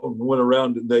came out and went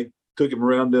around, and they took him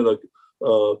around in a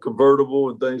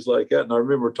convertible and things like that. And I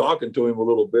remember talking to him a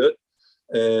little bit,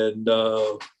 and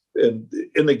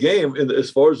in the game,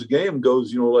 as far as the game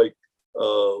goes, I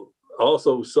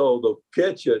also saw the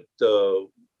catch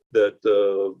that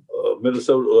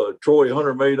Minnesota Troy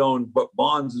Hunter made on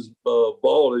Bonds'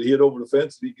 ball that he hit over the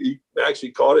fence. He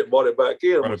actually caught it and brought it back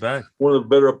in. One of the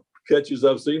better catches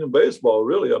I've seen in baseball,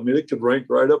 really. I mean, it could rank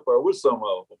right up there with some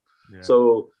of them. Yeah.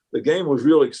 So the game was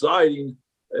real exciting,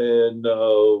 and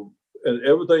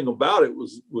everything about it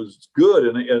was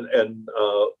good.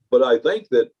 But I think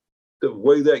that the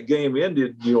way that game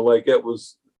ended, that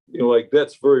was,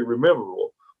 that's very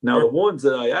memorable. Now, the ones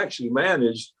that I actually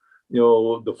managed,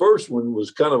 the first one was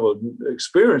kind of an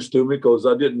experience to me because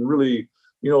I didn't really,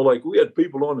 we had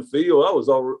people on the field. I was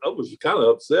kind of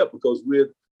upset because we had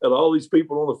all these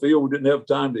people on the field. We didn't have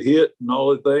time to hit and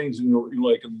all the things, and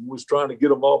was trying to get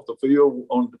them off the field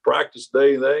on the practice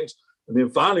day and things. And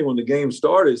then finally, when the game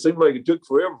started, it seemed like it took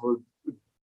forever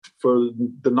for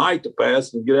the night to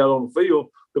pass and get out on the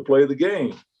field to play the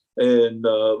game. And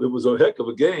it was a heck of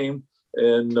a game.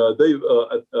 And the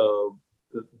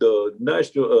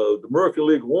American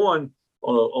League won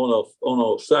on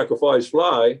a sacrifice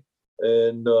fly,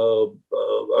 and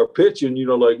our pitching,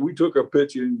 we took our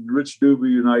pitching. Rich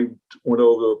Doobie and I went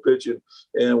over the pitching,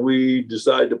 and we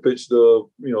decided to pitch the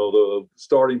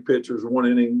starting pitchers one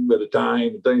inning at a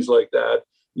time and things like that,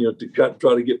 to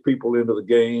try to get people into the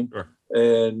game. Sure.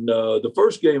 And the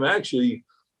first game, actually,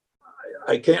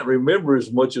 I can't remember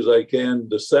as much as I can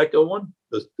the second one.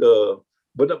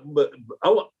 But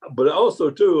also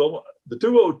too, the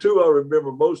 202 I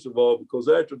remember most of all because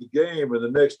after the game and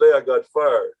the next day I got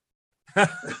fired.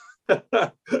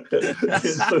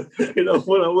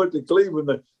 When I went to Cleveland,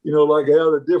 like I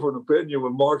had a different opinion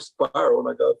with Mark Spire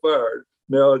when I got fired.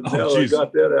 Now I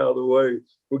got that out of the way.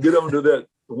 We'll get on to that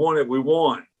one that we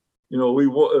won. We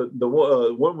won the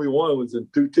one we won was in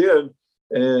 210,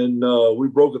 and we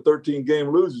broke a 13-game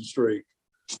losing streak.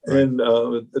 Right. And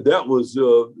that was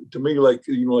to me like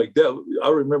that. I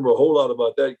remember a whole lot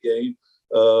about that game.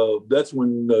 That's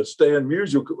when Stan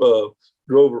Musial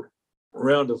drove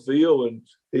around the field, and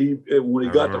when he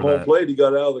got to home plate, he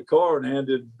got out of the car and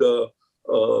handed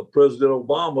President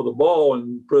Obama the ball,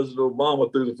 and President Obama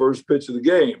threw the first pitch of the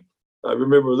game. I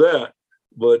remember that.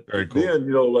 But then,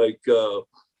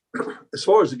 as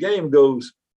far as the game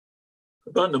goes,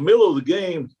 about in the middle of the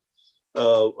game,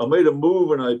 I made a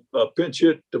move and I pinch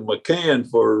hit to McCann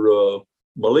for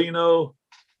Molino,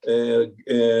 and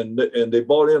they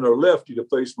brought in our lefty to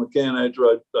face McCann after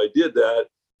I did that,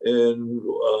 and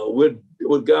we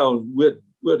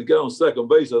had a guy on second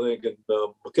base, I think, and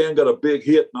McCann got a big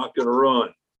hit, knocked in a run,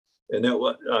 and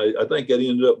I think that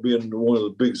ended up being one of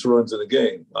the biggest runs in the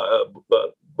game.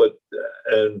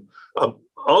 And I'm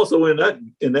also in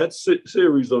that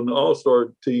series on the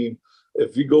All-Star team.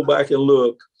 If you go back and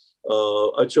look,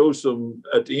 I chose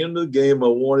at the end of the game, I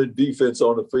wanted defense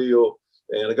on the field,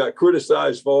 and I got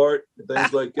criticized for it and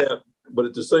things like that. But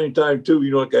at the same time, too,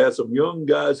 I had some young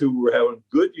guys who were having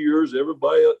good years.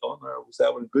 Everybody on there was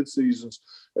having good seasons.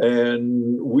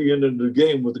 And we ended the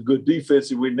game with a good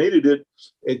defense, and we needed it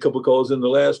because in the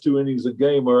last 2 innings of the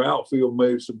game, our outfield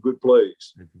made some good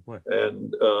plays.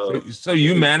 And so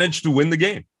you managed to win the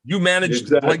game. You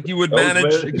managed like you would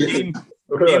manage a game.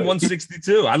 Game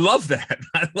 162. I love that.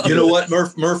 What,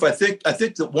 Murph? I think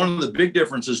that one of the big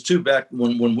differences too back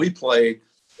when we played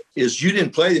is you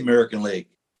didn't play the American League,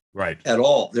 right? At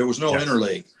all. There was no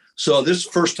interleague. So this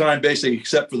first time, basically,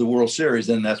 except for the World Series,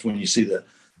 then that's when you see the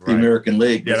American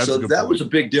League. Yeah, so that was a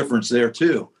big difference there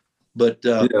too. But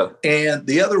and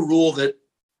the other rule that,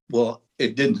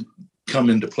 it didn't come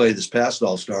into play this past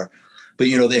All-Star, but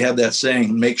they have that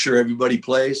saying, make sure everybody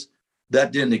plays.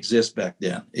 That didn't exist back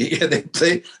then.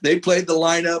 They played the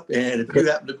lineup, and if you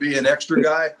happened to be an extra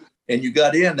guy and you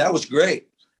got in, that was great.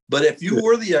 But if you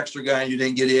were the extra guy and you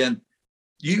didn't get in,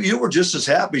 you were just as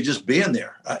happy just being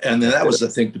there. And that was, I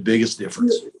think, the biggest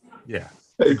difference. Yeah.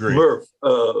 Hey, Murph,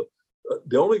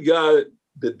 the only guy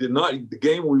that did not, the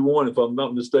game we won, if I'm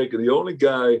not mistaken, the only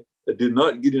guy that did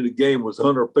not get in the game was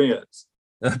Hunter Pence.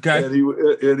 Okay.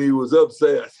 And he was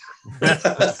upset.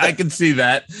 I can see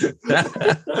that.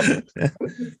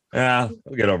 I'll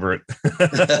get over it.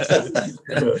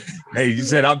 Hey, you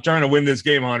said I'm trying to win this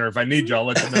game, Hunter. If I need you, I'll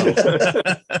let you know.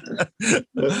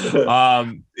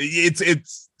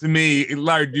 It's to me,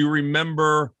 Larry. Do you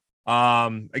remember?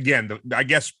 Again, I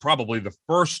guess probably the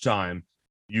first time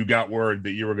you got word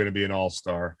that you were going to be an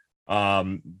All-Star.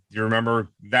 Do you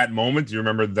remember that moment? Do you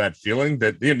remember that feeling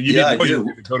that you didn't know you were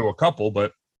going to go to a couple,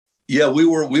 but yeah, we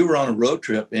were on a road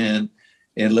trip, and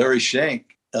Larry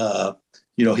Shank,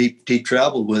 he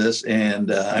traveled with us,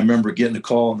 and I remember getting a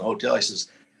call in the hotel. He says,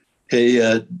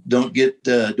 "Hey, don't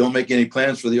make any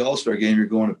plans for the All-Star game. You're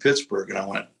going to Pittsburgh." And I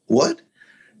went, "What?"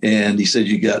 And he said,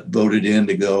 "You got voted in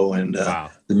to go, and the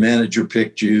manager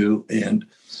picked you." And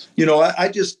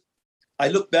I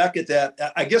look back at that.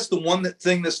 I guess the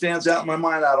thing that stands out in my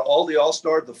mind out of all the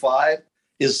All-Star, the 5,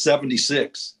 is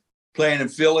 76, playing in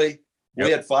Philly. Yep.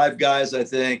 We had 5 guys, I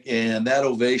think, and that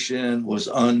ovation was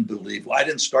unbelievable. I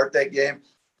didn't start that game,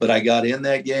 but I got in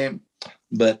that game.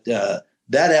 But that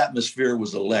atmosphere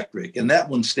was electric, and that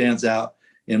one stands out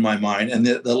in my mind. And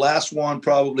the last one,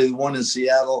 probably the one in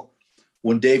Seattle,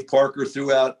 when Dave Parker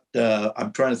threw out,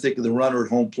 I'm trying to think of the runner at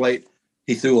home plate,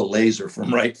 he threw a laser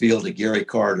from right field to Gary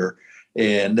Carter.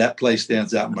 And that play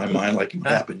stands out in my mind like it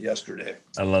happened yesterday.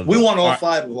 I love it. We won all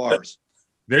 5 of ours.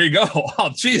 There you go. Oh,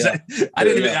 geez. Yeah. I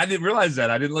didn't realize that.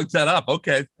 I didn't look that up.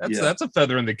 Okay. That's a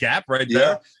feather in the cap right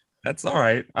there. That's all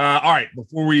right. All right.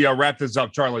 Before we wrap this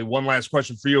up, Charlie, one last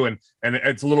question for you. And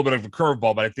it's a little bit of a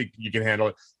curveball, but I think you can handle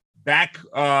it. Back,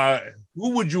 who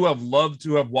would you have loved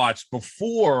to have watched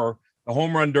before the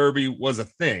Home Run Derby was a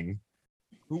thing?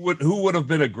 Who would have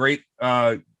been a great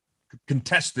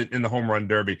contestant in the Home Run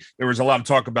Derby? There was a lot of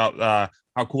talk about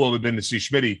how cool it would have been to see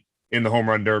Schmitty in the Home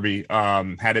Run Derby,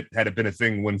 had it been a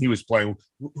thing when he was playing.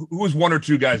 Who was 1 or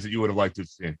 2 guys that you would have liked to have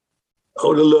seen? I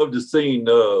would have loved to have seen,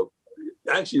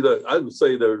 actually, I would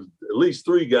say there's at least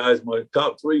 3 guys. My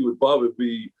top 3 would probably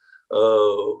be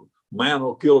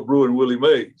Mantle, Killebrew, and Willie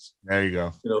Mays. There you go.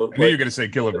 I knew you were going to say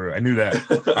Killebrew. I knew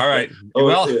that. All right.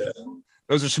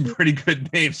 Those are some pretty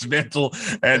good names, Mantle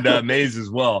and Mays as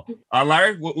well.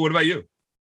 Larry, what about you?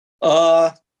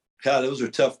 God, those are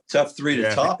tough three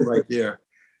to top right there.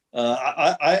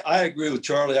 I agree with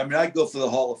Charlie. I mean, I'd go for the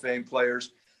Hall of Fame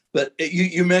players, but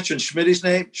you mentioned Schmitty's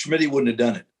name. Schmitty wouldn't have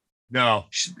done it. No,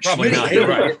 probably not. You're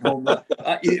right.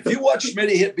 If you watch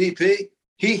Schmitty hit BP,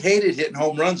 he hated hitting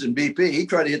home runs in BP. He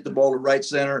tried to hit the ball to right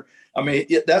center. I mean,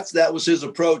 that was his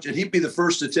approach, and he'd be the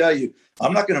first to tell you,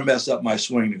 I'm not going to mess up my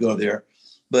swing to go there.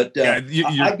 But I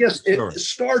guess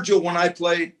Stargell, when I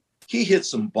played, he hit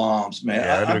some bombs,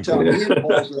 man. I'm telling you, he hit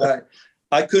balls that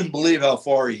I couldn't believe how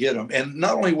far he hit them. And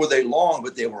not only were they long,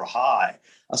 but they were high.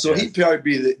 So he'd probably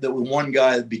be the one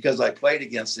guy, because I played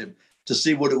against him, to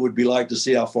see what it would be like to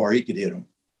see how far he could hit them.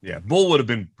 Yeah, Bull would have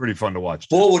been pretty fun to watch.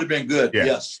 Bull would have been good,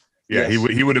 yes. Yeah,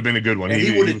 yes. He would have been a good one. And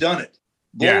he would have done it.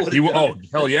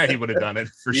 Hell yeah, he would have done it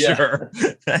for sure.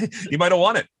 He might have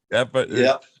won it.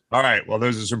 All right. Well,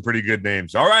 those are some pretty good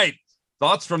names. All right.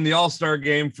 Thoughts from the All-Star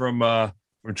game from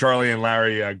Charlie and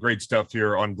Larry. Great stuff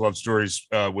here on Glove Stories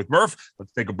with Murph.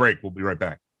 Let's take a break. We'll be right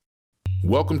back.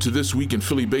 Welcome to This Week in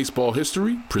Philly Baseball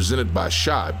History, presented by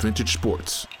Shibe Vintage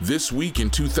Sports. This week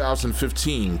in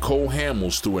 2015, Cole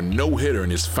Hamels threw a no-hitter in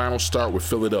his final start with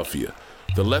Philadelphia.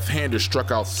 The left-hander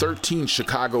struck out 13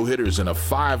 Chicago hitters in a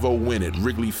 5-0 win at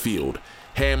Wrigley Field.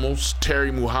 Hamels,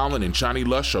 Terry Mulholland, and Johnny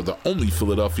Lush are the only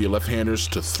Philadelphia left-handers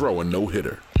to throw a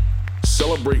no-hitter.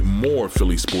 Celebrate more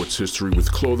Philly sports history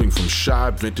with clothing from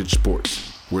Shibe Vintage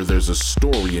Sports, where there's a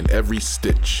story in every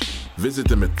stitch. Visit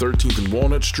them at 13th and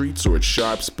Walnut Streets or at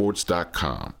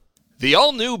shibesports.com. The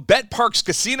all-new BetParx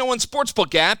Casino and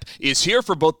Sportsbook app is here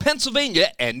for both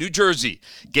Pennsylvania and New Jersey.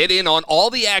 Get in on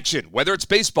all the action, whether it's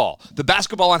baseball, the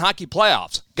basketball and hockey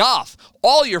playoffs, golf,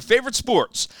 all your favorite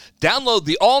sports. Download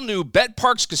the all-new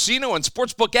BetParx Casino and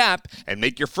Sportsbook app and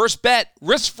make your first bet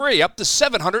risk-free up to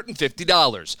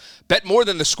 $750. Bet more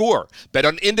than the score. Bet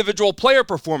on individual player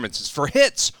performances for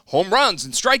hits, home runs,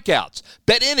 and strikeouts.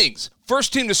 Bet innings,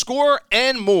 first team to score,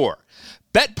 and more.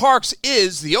 BetParx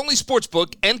is the only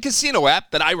sportsbook and casino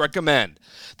app that I recommend.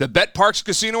 The BetParx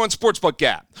Casino and Sportsbook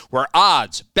app, where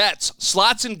odds, bets,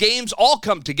 slots, and games all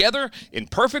come together in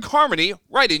perfect harmony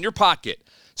right in your pocket.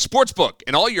 Sportsbook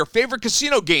and all your favorite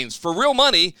casino games for real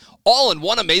money, all in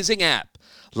one amazing app.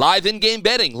 Live in-game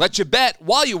betting lets you bet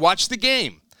while you watch the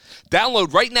game.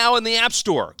 Download right now in the App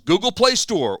Store, Google Play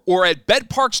Store, or at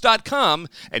betparx.com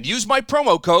and use my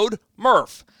promo code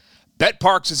MURPH.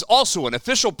 BetParx is also an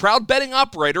official proud betting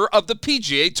operator of the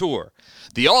PGA Tour.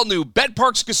 The all-new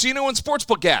BetParx Casino and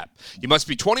Sportsbook app. You must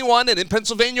be 21 and in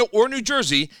Pennsylvania or New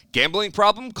Jersey. Gambling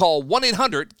problem? Call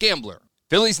 1-800-GAMBLER.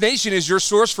 Phillies Nation is your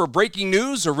source for breaking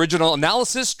news, original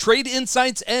analysis, trade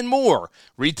insights, and more.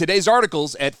 Read today's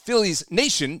articles at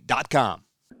philliesnation.com.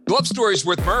 Glove Stories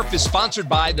with Murph is sponsored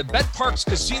by the BetParx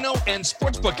Casino and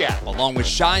Sportsbook app, along with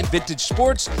Shine Vintage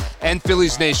Sports and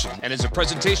Phillies Nation, and is a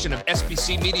presentation of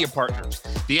SBC Media Partners.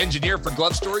 The engineer for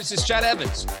Glove Stories is Chad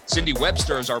Evans. Cindy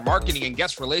Webster is our marketing and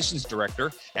guest relations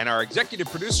director, and our executive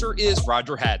producer is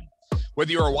Roger Haddon.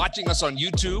 Whether you are watching us on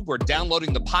YouTube or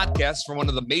downloading the podcast from one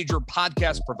of the major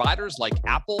podcast providers like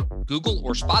Apple, Google,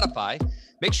 or Spotify,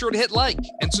 make sure to hit like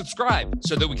and subscribe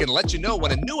so that we can let you know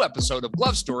when a new episode of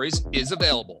Glove Stories is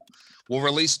available. We'll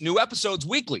release new episodes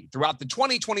weekly throughout the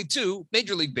 2022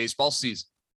 Major League Baseball season.